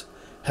ours,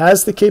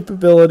 has the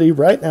capability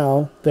right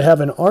now. They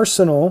have an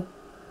arsenal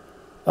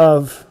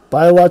of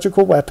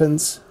biological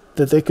weapons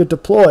that they could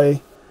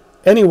deploy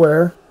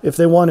anywhere if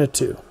they wanted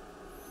to.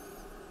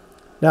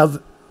 Now,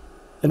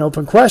 an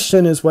open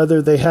question is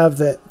whether they have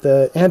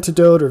the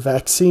antidote or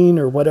vaccine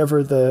or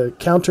whatever the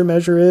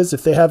countermeasure is.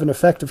 If they have an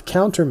effective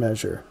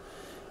countermeasure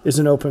is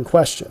an open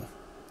question.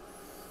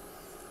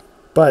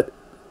 But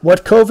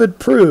what COVID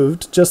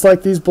proved, just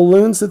like these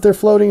balloons that they're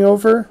floating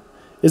over,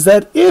 is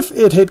that if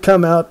it had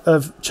come out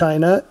of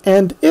China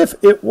and if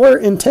it were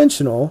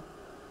intentional,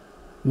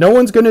 no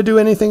one's going to do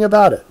anything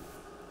about it.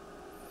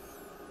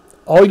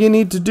 All you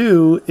need to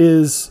do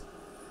is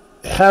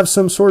have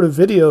some sort of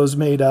videos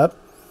made up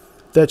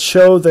that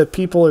show that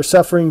people are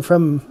suffering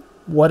from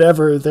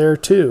whatever there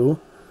too,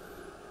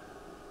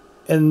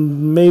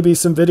 and maybe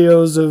some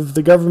videos of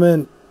the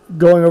government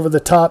going over the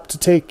top to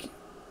take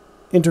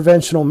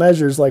interventional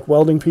measures like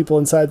welding people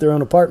inside their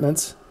own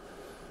apartments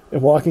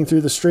and walking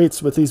through the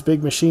streets with these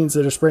big machines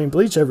that are spraying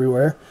bleach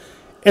everywhere.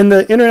 And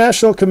the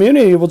international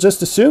community will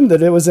just assume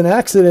that it was an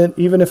accident,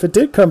 even if it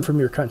did come from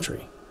your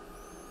country.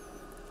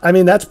 I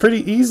mean, that's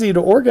pretty easy to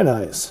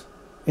organize.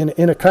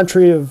 In a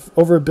country of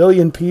over 1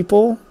 billion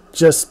people,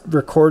 just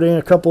recording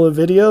a couple of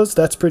videos,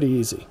 that's pretty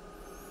easy.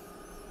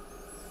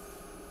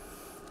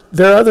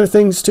 There are other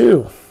things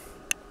too.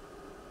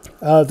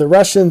 The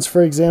Russians,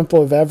 for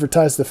example, have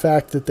advertised the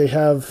fact that they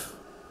have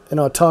an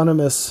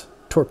autonomous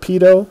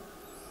torpedo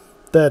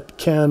that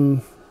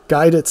can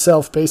guide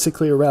itself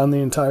basically around the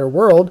entire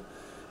world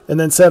and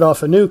then set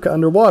off a nuke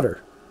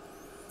underwater.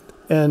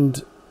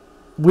 And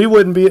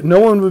no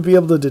one would be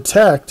able to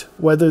detect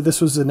whether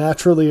this was a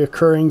naturally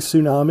occurring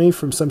tsunami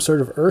from some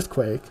sort of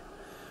earthquake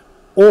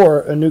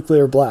or a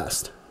nuclear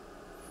blast.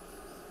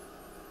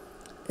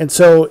 And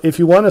so if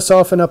you want to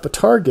soften up a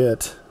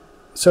target,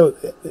 so,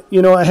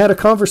 I had a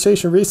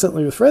conversation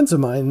recently with friends of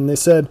mine, and they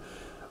said,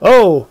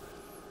 oh,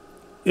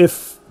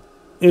 if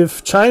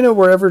China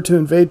were ever to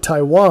invade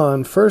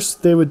Taiwan,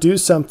 first they would do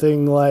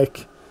something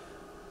like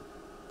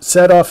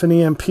set off an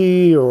EMP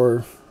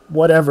or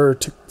whatever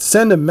to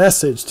send a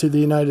message to the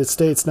United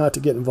States not to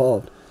get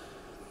involved.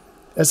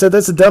 I said,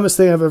 that's the dumbest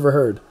thing I've ever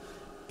heard.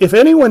 If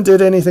anyone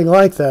did anything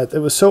like that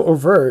was so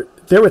overt,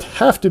 there would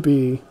have to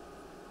be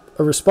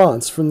a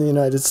response from the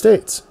United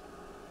States.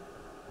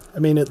 I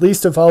mean, at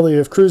least a volley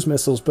of cruise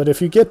missiles. But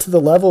if you get to the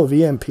level of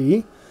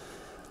EMP,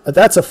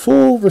 that's a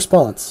full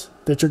response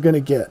that you're going to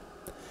get.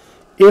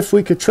 If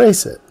we could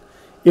trace it.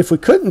 If we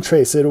couldn't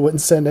trace it, it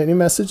wouldn't send any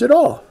message at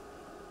all.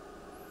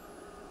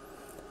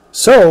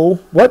 So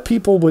what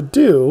people would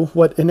do,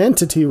 what an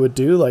entity would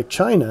do, like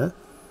China,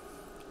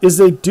 is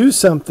they'd do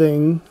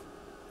something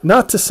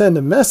not to send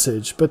a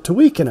message, but to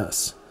weaken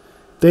us.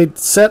 They'd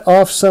set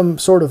off some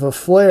sort of a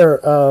flare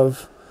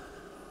of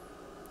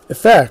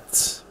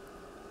effects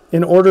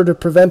in order to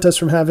prevent us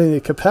from having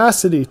the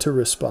capacity to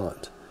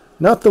respond,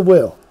 not the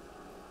will.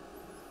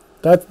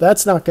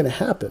 That's not going to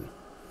happen.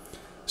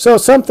 So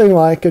something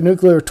like a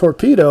nuclear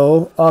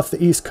torpedo off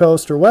the East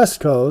Coast or West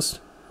Coast,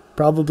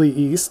 probably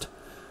east,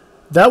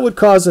 that would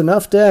cause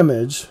enough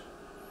damage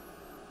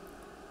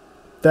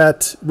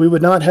that we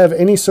would not have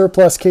any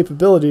surplus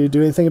capability to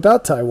do anything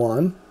about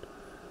Taiwan,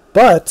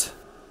 but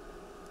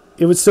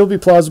it would still be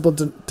plausible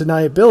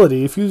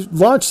deniability. If you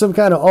launch some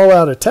kind of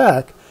all-out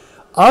attack,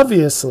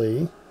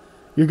 obviously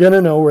you're going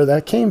to know where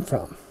that came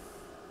from,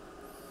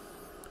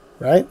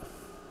 right?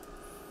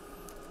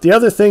 The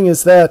other thing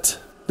is that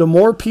the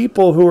more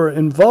people who are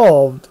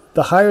involved,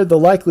 the higher the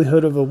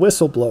likelihood of a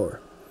whistleblower.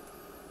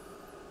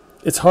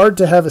 It's hard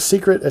to have a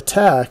secret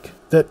attack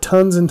that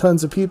tons and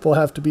tons of people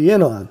have to be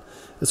in on.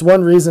 It's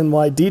one reason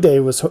why D-Day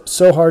was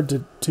so hard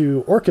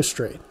to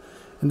orchestrate.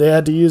 And they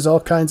had to use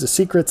all kinds of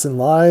secrets and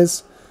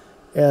lies,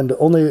 and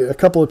only a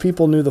couple of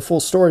people knew the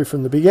full story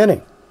from the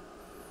beginning.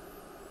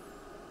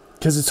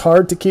 Because it's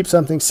hard to keep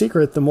something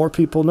secret the more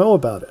people know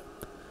about it.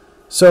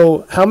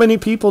 So how many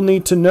people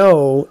need to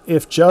know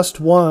if just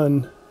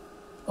one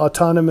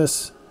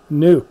autonomous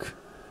nuke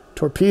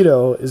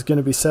torpedo is going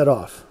to be set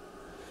off?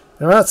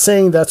 And I'm not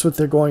saying that's what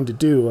they're going to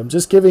do. I'm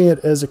just giving it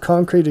as a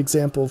concrete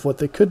example of what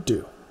they could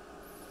do.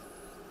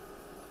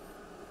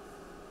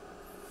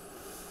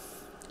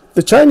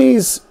 The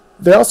Chinese,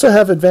 they also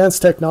have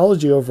advanced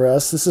technology over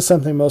us. This is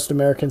something most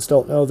Americans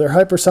don't know. Their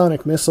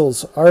hypersonic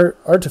missiles, our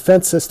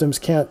defense systems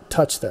can't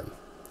touch them.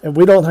 And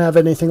we don't have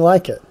anything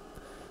like it.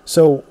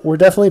 So we're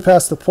definitely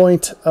past the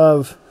point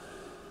of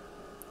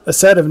a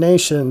set of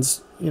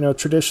nations,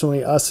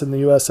 traditionally us in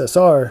the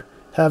USSR,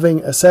 having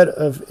a set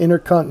of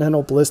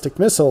intercontinental ballistic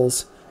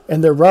missiles,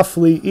 and they're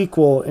roughly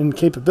equal in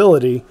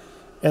capability.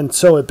 And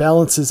so it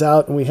balances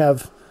out, and we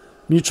have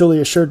mutually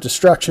assured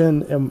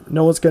destruction, and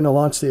no one's going to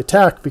launch the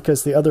attack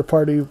because the other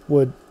party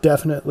would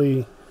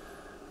definitely,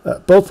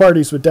 both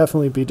parties would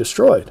definitely be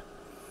destroyed.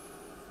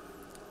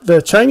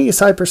 The Chinese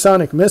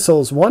hypersonic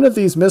missiles, one of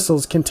these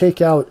missiles can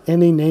take out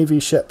any Navy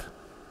ship.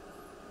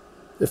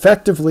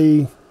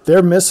 Effectively,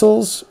 their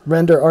missiles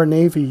render our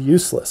Navy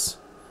useless.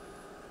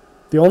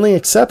 The only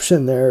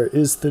exception there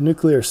is the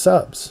nuclear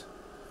subs.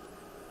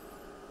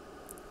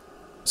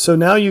 So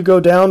now you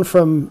go down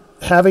from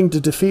having to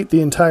defeat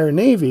the entire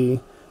Navy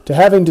to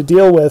having to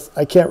deal with,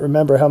 I can't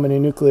remember how many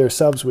nuclear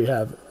subs we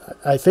have.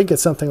 I think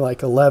it's something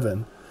like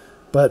 11,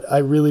 but I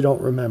really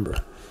don't remember.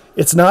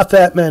 It's not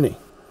that many.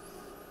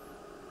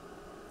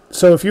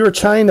 So if you're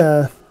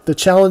China, the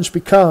challenge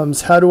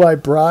becomes, how do I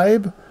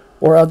bribe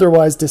or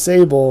otherwise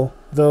disable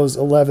those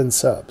 11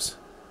 subs?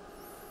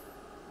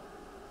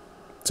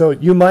 So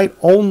you might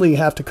only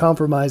have to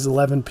compromise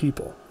 11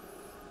 people,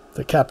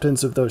 the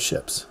captains of those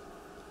ships,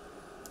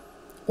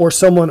 or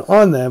someone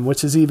on them,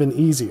 which is even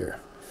easier.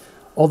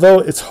 Although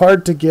it's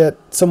hard to get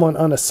someone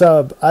on a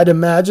sub, I'd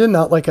imagine,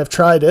 not like I've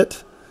tried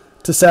it,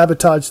 to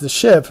sabotage the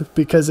ship,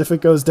 because if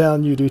it goes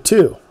down, you do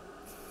too.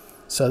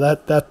 So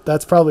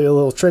that's probably a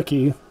little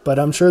tricky, but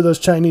I'm sure those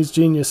Chinese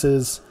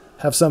geniuses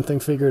have something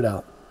figured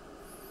out.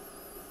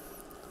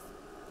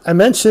 I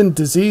mentioned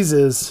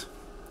diseases.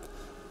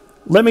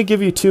 Let me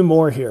give you two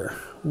more here.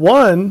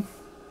 One,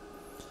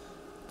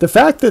 the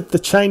fact that the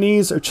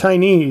Chinese are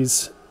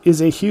Chinese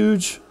is a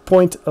huge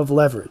point of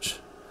leverage.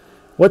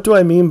 What do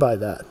I mean by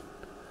that?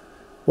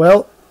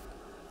 Well,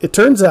 it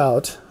turns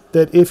out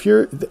that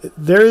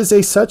there is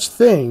a such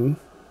thing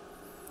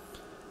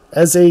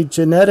as a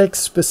genetic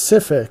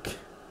specific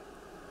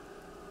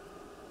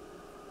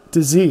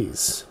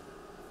disease.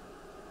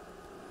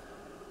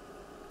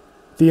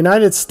 The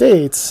United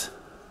States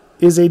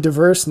is a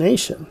diverse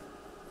nation.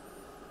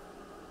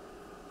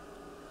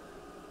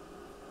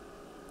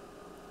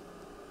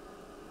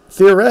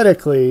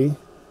 Theoretically,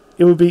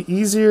 it would be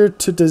easier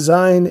to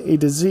design a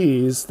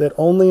disease that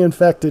only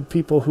infected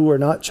people who are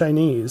not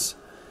Chinese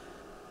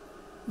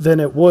than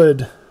it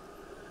would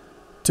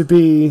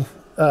to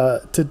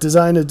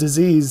design a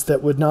disease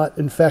that would not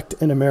infect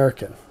an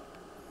American.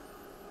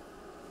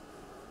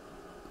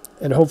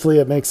 And hopefully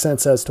it makes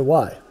sense as to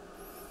why.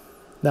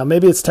 Now,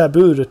 maybe it's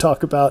taboo to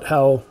talk about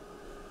how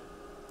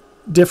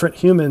different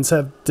humans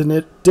have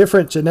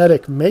different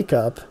genetic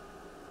makeup,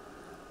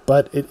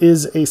 but it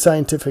is a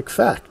scientific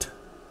fact.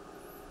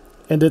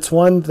 And it's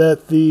one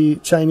that the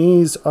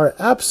Chinese are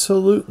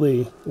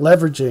absolutely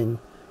leveraging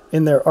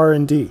in their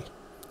R&D.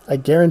 I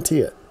guarantee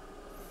it.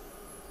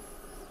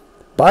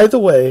 By the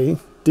way,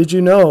 did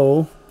you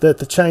know that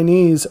the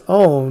Chinese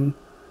own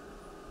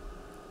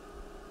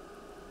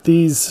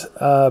these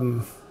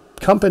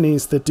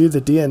companies that do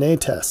the DNA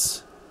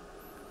tests?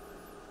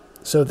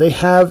 So they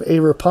have a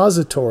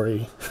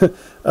repository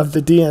of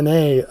the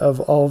DNA of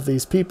all of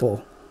these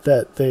people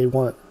that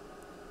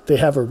they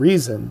have a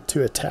reason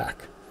to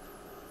attack.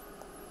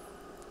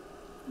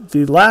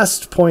 The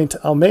last point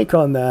I'll make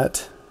on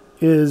that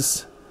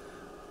is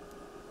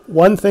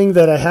one thing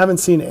that I haven't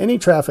seen any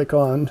traffic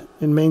on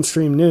in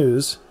mainstream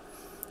news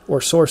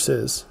or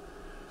sources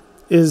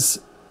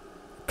is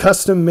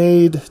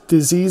custom-made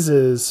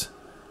diseases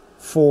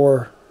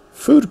for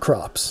food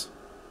crops.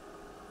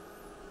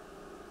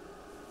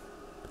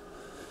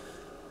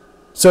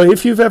 So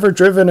if you've ever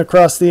driven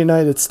across the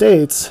United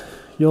States,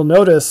 you'll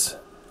notice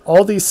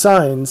all these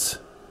signs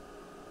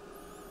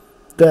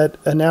that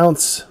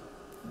announce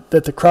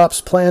that the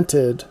crops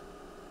planted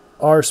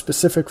are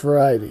specific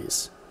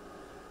varieties.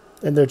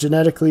 And they're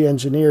genetically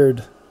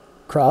engineered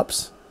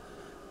crops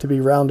to be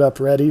Roundup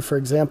Ready, for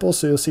example.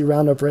 So you'll see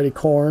Roundup Ready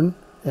corn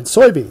and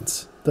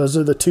soybeans. Those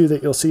are the two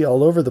that you'll see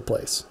all over the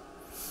place.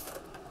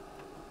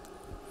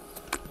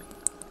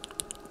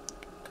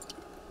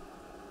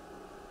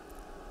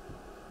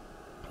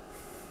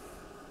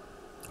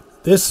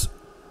 This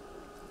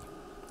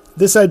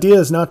idea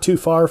is not too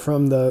far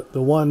from the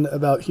one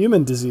about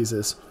human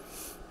diseases.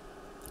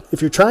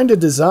 If you're trying to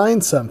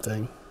design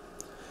something,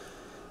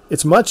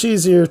 it's much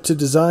easier to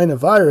design a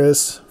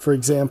virus, for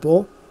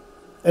example,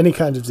 any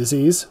kind of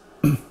disease,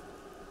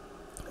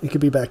 it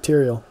could be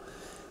bacterial,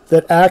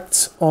 that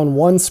acts on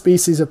one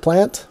species of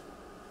plant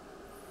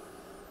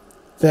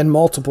than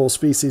multiple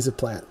species of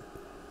plant.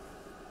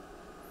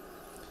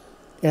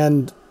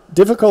 And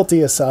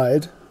difficulty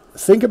aside,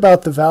 think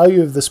about the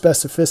value of the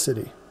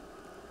specificity.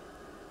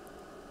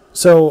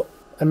 So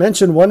I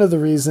mentioned one of the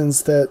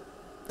reasons that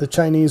the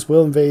Chinese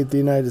will invade the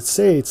United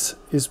States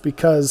is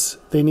because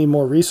they need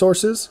more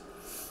resources.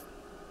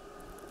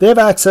 They have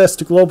access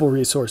to global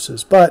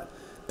resources, but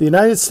the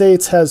United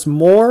States has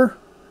more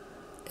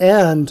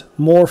and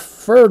more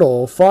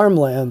fertile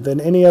farmland than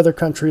any other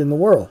country in the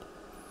world.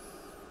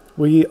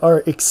 We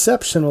are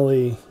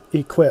exceptionally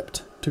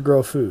equipped to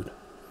grow food.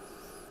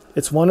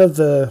 It's one of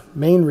the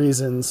main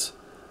reasons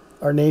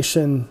our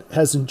nation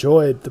has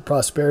enjoyed the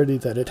prosperity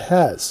that it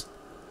has.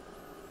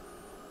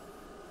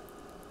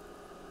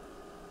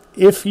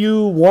 If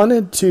you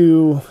wanted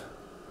to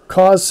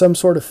cause some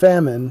sort of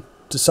famine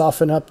to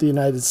soften up the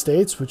United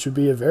States, which would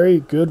be a very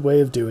good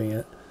way of doing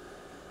it,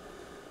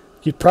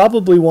 you'd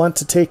probably want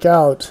to take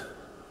out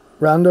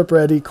Roundup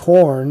Ready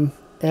corn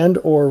and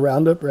or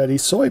Roundup Ready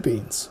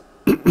soybeans.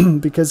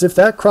 Because if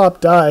that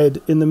crop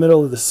died in the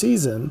middle of the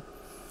season,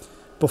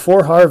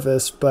 before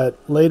harvest, but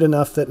late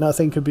enough that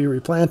nothing could be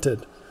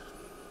replanted,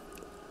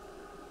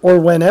 or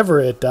whenever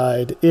it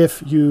died,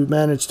 if you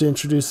managed to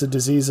introduce a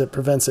disease that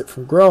prevents it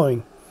from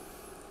growing,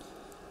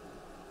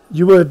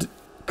 you would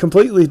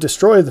completely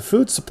destroy the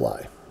food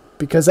supply,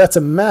 because that's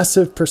a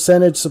massive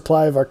percentage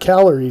supply of our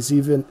calories,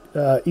 even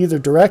either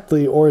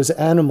directly or as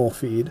animal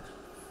feed.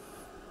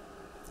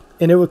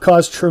 And it would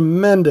cause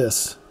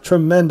tremendous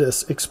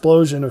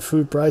explosion of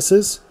food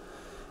prices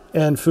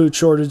and food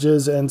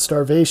shortages and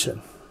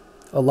starvation.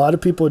 A lot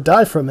of people would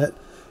die from it,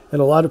 and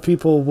a lot of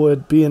people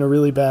would be in a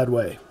really bad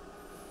way.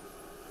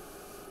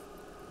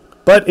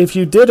 But if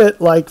you did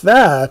it like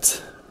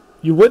that,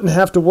 you wouldn't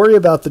have to worry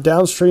about the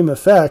downstream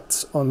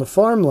effects on the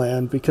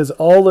farmland, because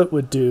all it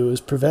would do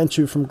is prevent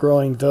you from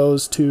growing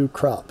those two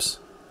crops.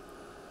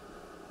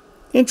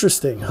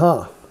 Interesting,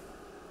 huh?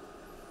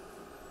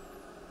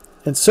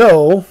 And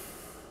so,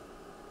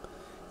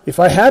 if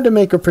I had to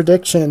make a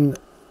prediction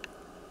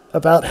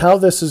about how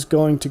this is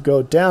going to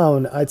go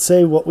down, I'd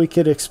say what we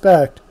could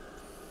expect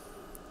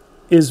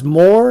is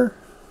more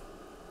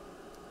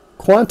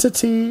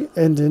quantity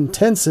and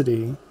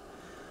intensity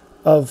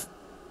of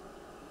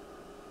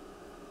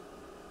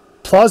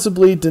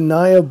plausibly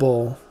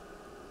deniable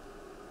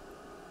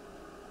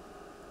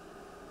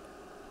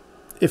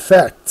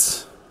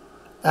effects,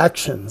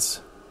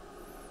 actions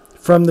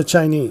from the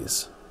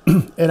Chinese.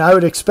 And I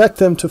would expect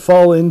them to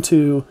fall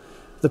into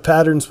the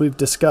patterns we've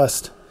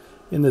discussed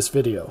in this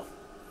video.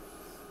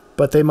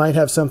 But they might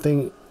have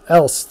something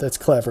else that's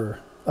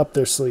clever up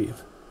their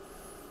sleeve.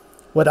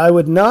 What I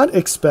would not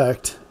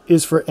expect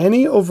is for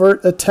any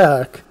overt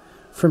attack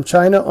from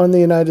China on the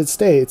United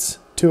States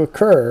to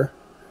occur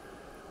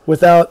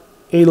without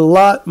a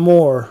lot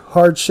more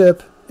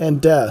hardship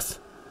and death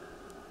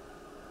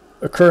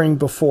occurring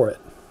before it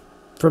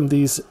from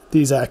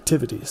these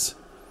activities.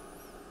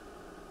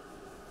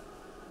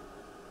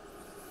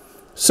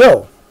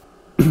 So,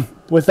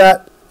 with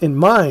that in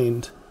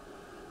mind,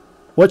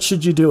 what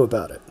should you do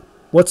about it?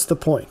 What's the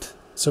point?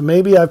 So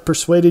maybe I've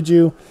persuaded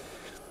you.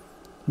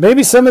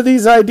 Maybe some of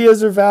these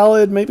ideas are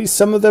valid. Maybe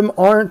some of them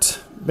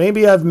aren't.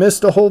 Maybe I've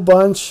missed a whole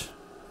bunch.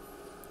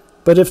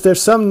 But if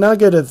there's some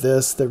nugget of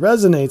this that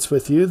resonates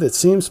with you, that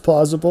seems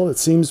plausible, that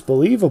seems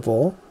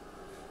believable,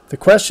 the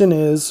question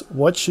is,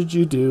 what should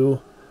you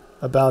do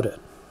about it?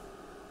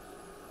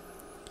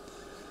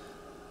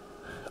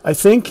 I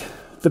think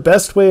the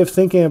best way of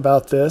thinking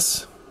about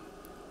this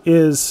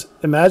is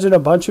imagine a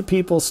bunch of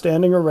people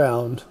standing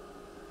around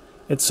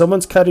and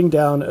someone's cutting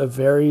down a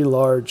very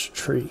large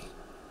tree.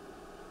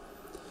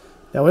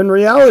 Now, in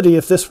reality,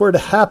 if this were to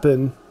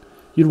happen,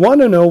 you'd want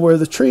to know where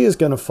the tree is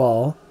going to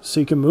fall so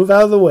you can move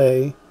out of the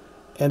way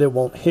and it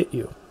won't hit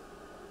you.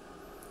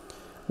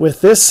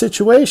 With this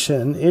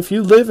situation, if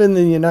you live in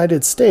the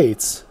United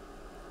States,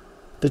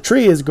 the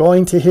tree is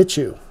going to hit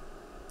you,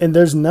 and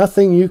there's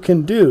nothing you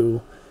can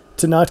do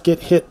to not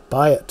get hit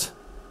by it.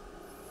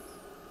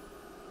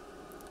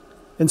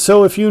 And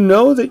so if you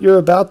know that you're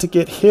about to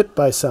get hit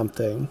by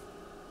something,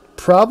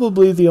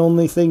 probably the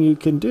only thing you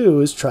can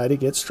do is try to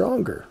get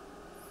stronger,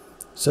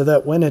 so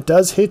that when it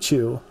does hit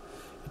you,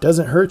 it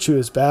doesn't hurt you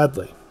as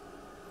badly.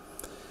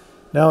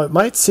 Now, it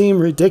might seem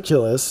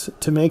ridiculous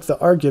to make the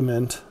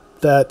argument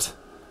that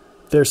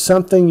there's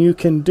something you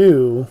can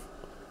do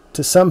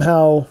to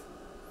somehow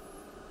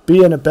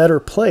be in a better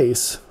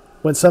place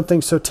when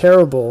something so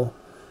terrible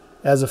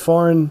as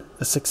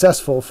a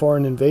successful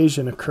foreign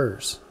invasion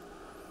occurs.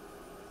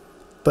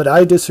 But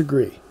I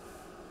disagree,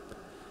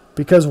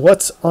 because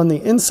what's on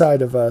the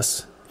inside of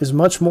us is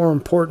much more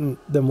important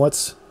than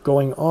what's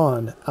going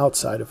on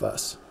outside of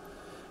us.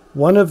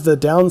 One of the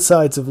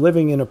downsides of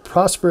living in a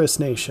prosperous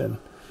nation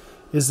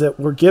is that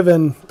we're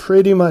given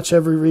pretty much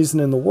every reason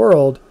in the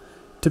world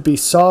to be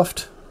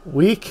soft,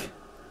 weak,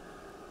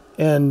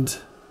 and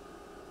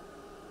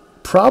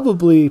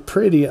probably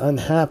pretty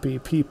unhappy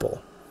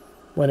people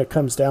when it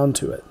comes down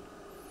to it.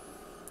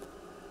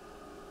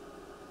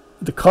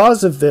 The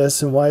cause of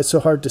this and why it's so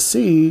hard to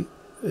see,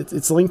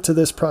 it's linked to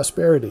this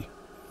prosperity.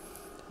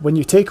 When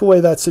you take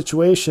away that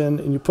situation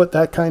and you put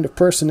that kind of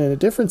person in a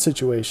different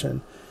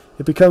situation,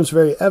 it becomes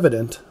very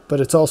evident, but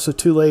it's also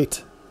too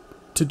late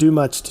to do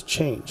much to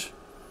change.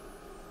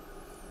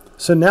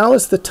 So now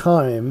is the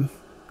time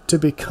to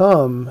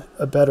become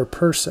a better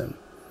person,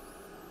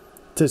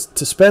 to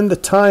spend the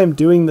time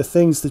doing the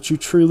things that you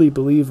truly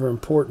believe are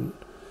important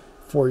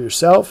for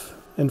yourself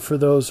and for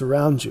those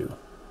around you.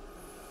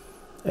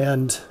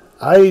 And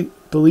I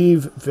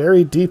believe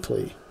very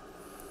deeply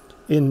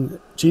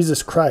in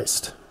Jesus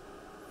Christ.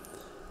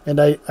 And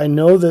I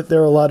know that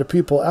there are a lot of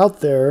people out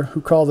there who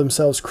call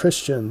themselves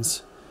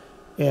Christians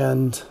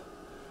and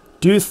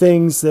do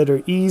things that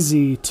are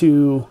easy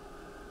to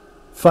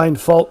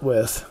find fault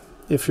with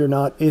if you're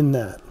not in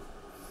that.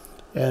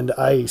 And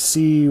I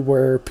see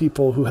where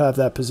people who have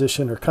that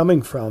position are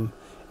coming from,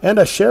 and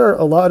I share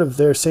a lot of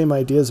their same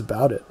ideas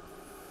about it.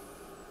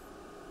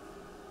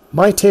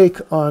 My take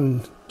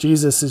on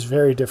Jesus is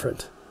very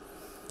different,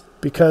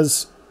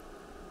 because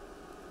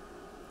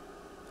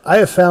I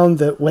have found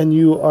that when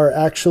you are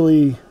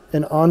actually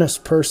an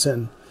honest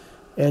person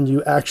and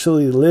you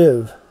actually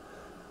live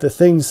the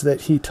things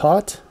that he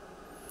taught,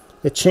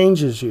 it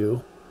changes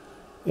you,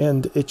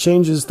 and it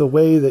changes the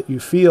way that you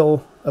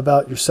feel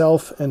about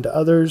yourself and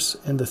others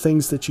and the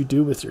things that you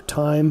do with your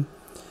time.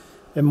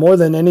 And more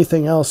than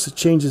anything else, it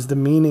changes the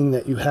meaning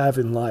that you have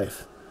in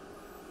life.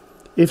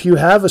 If you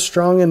have a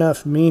strong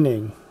enough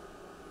meaning,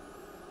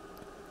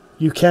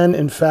 you can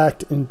in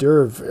fact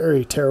endure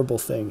very terrible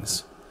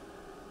things.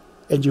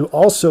 And you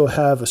also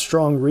have a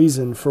strong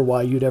reason for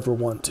why you'd ever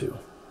want to.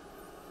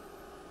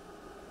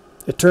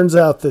 It turns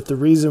out that the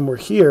reason we're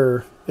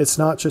here, it's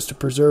not just to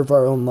preserve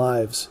our own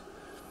lives.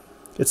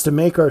 It's to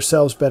make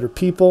ourselves better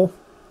people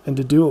and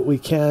to do what we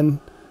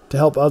can to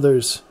help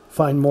others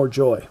find more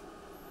joy.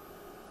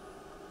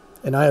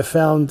 And I have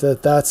found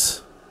that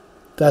that's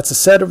a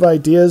set of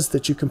ideas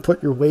that you can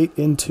put your weight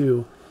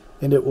into,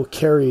 and it will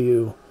carry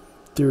you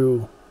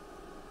through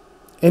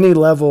any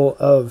level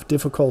of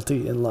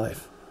difficulty in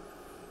life.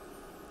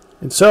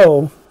 And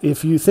so,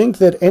 if you think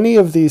that any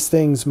of these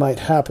things might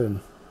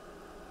happen,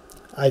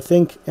 I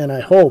think and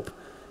I hope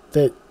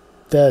that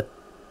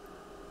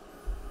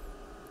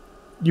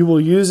you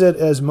will use it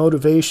as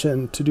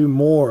motivation to do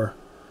more,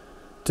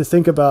 to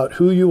think about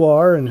who you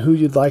are and who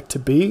you'd like to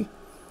be,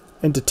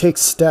 and to take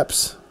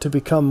steps to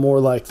become more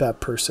like that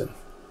person.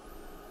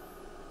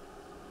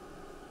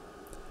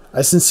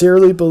 I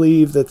sincerely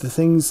believe that the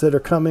things that are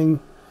coming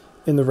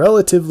in the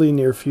relatively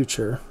near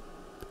future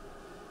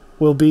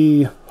will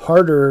be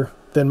harder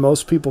than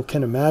most people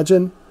can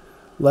imagine,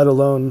 let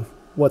alone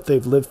what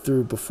they've lived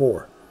through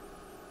before.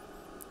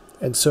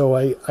 And so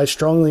I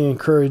strongly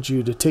encourage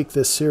you to take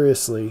this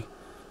seriously,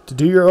 to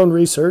do your own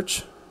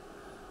research,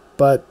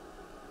 but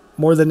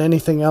more than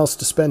anything else,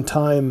 to spend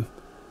time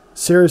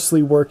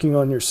seriously working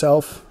on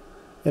yourself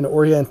and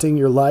orienting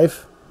your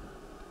life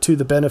to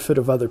the benefit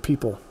of other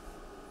people.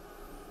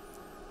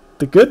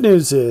 The good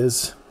news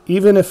is,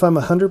 even if I'm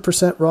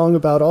 100% wrong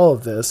about all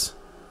of this,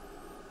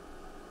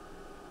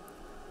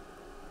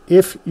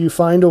 if you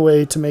find a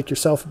way to make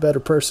yourself a better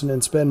person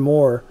and spend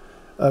more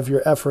of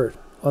your effort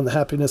on the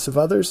happiness of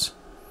others,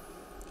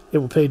 it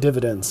will pay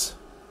dividends,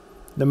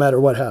 no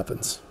matter what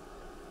happens.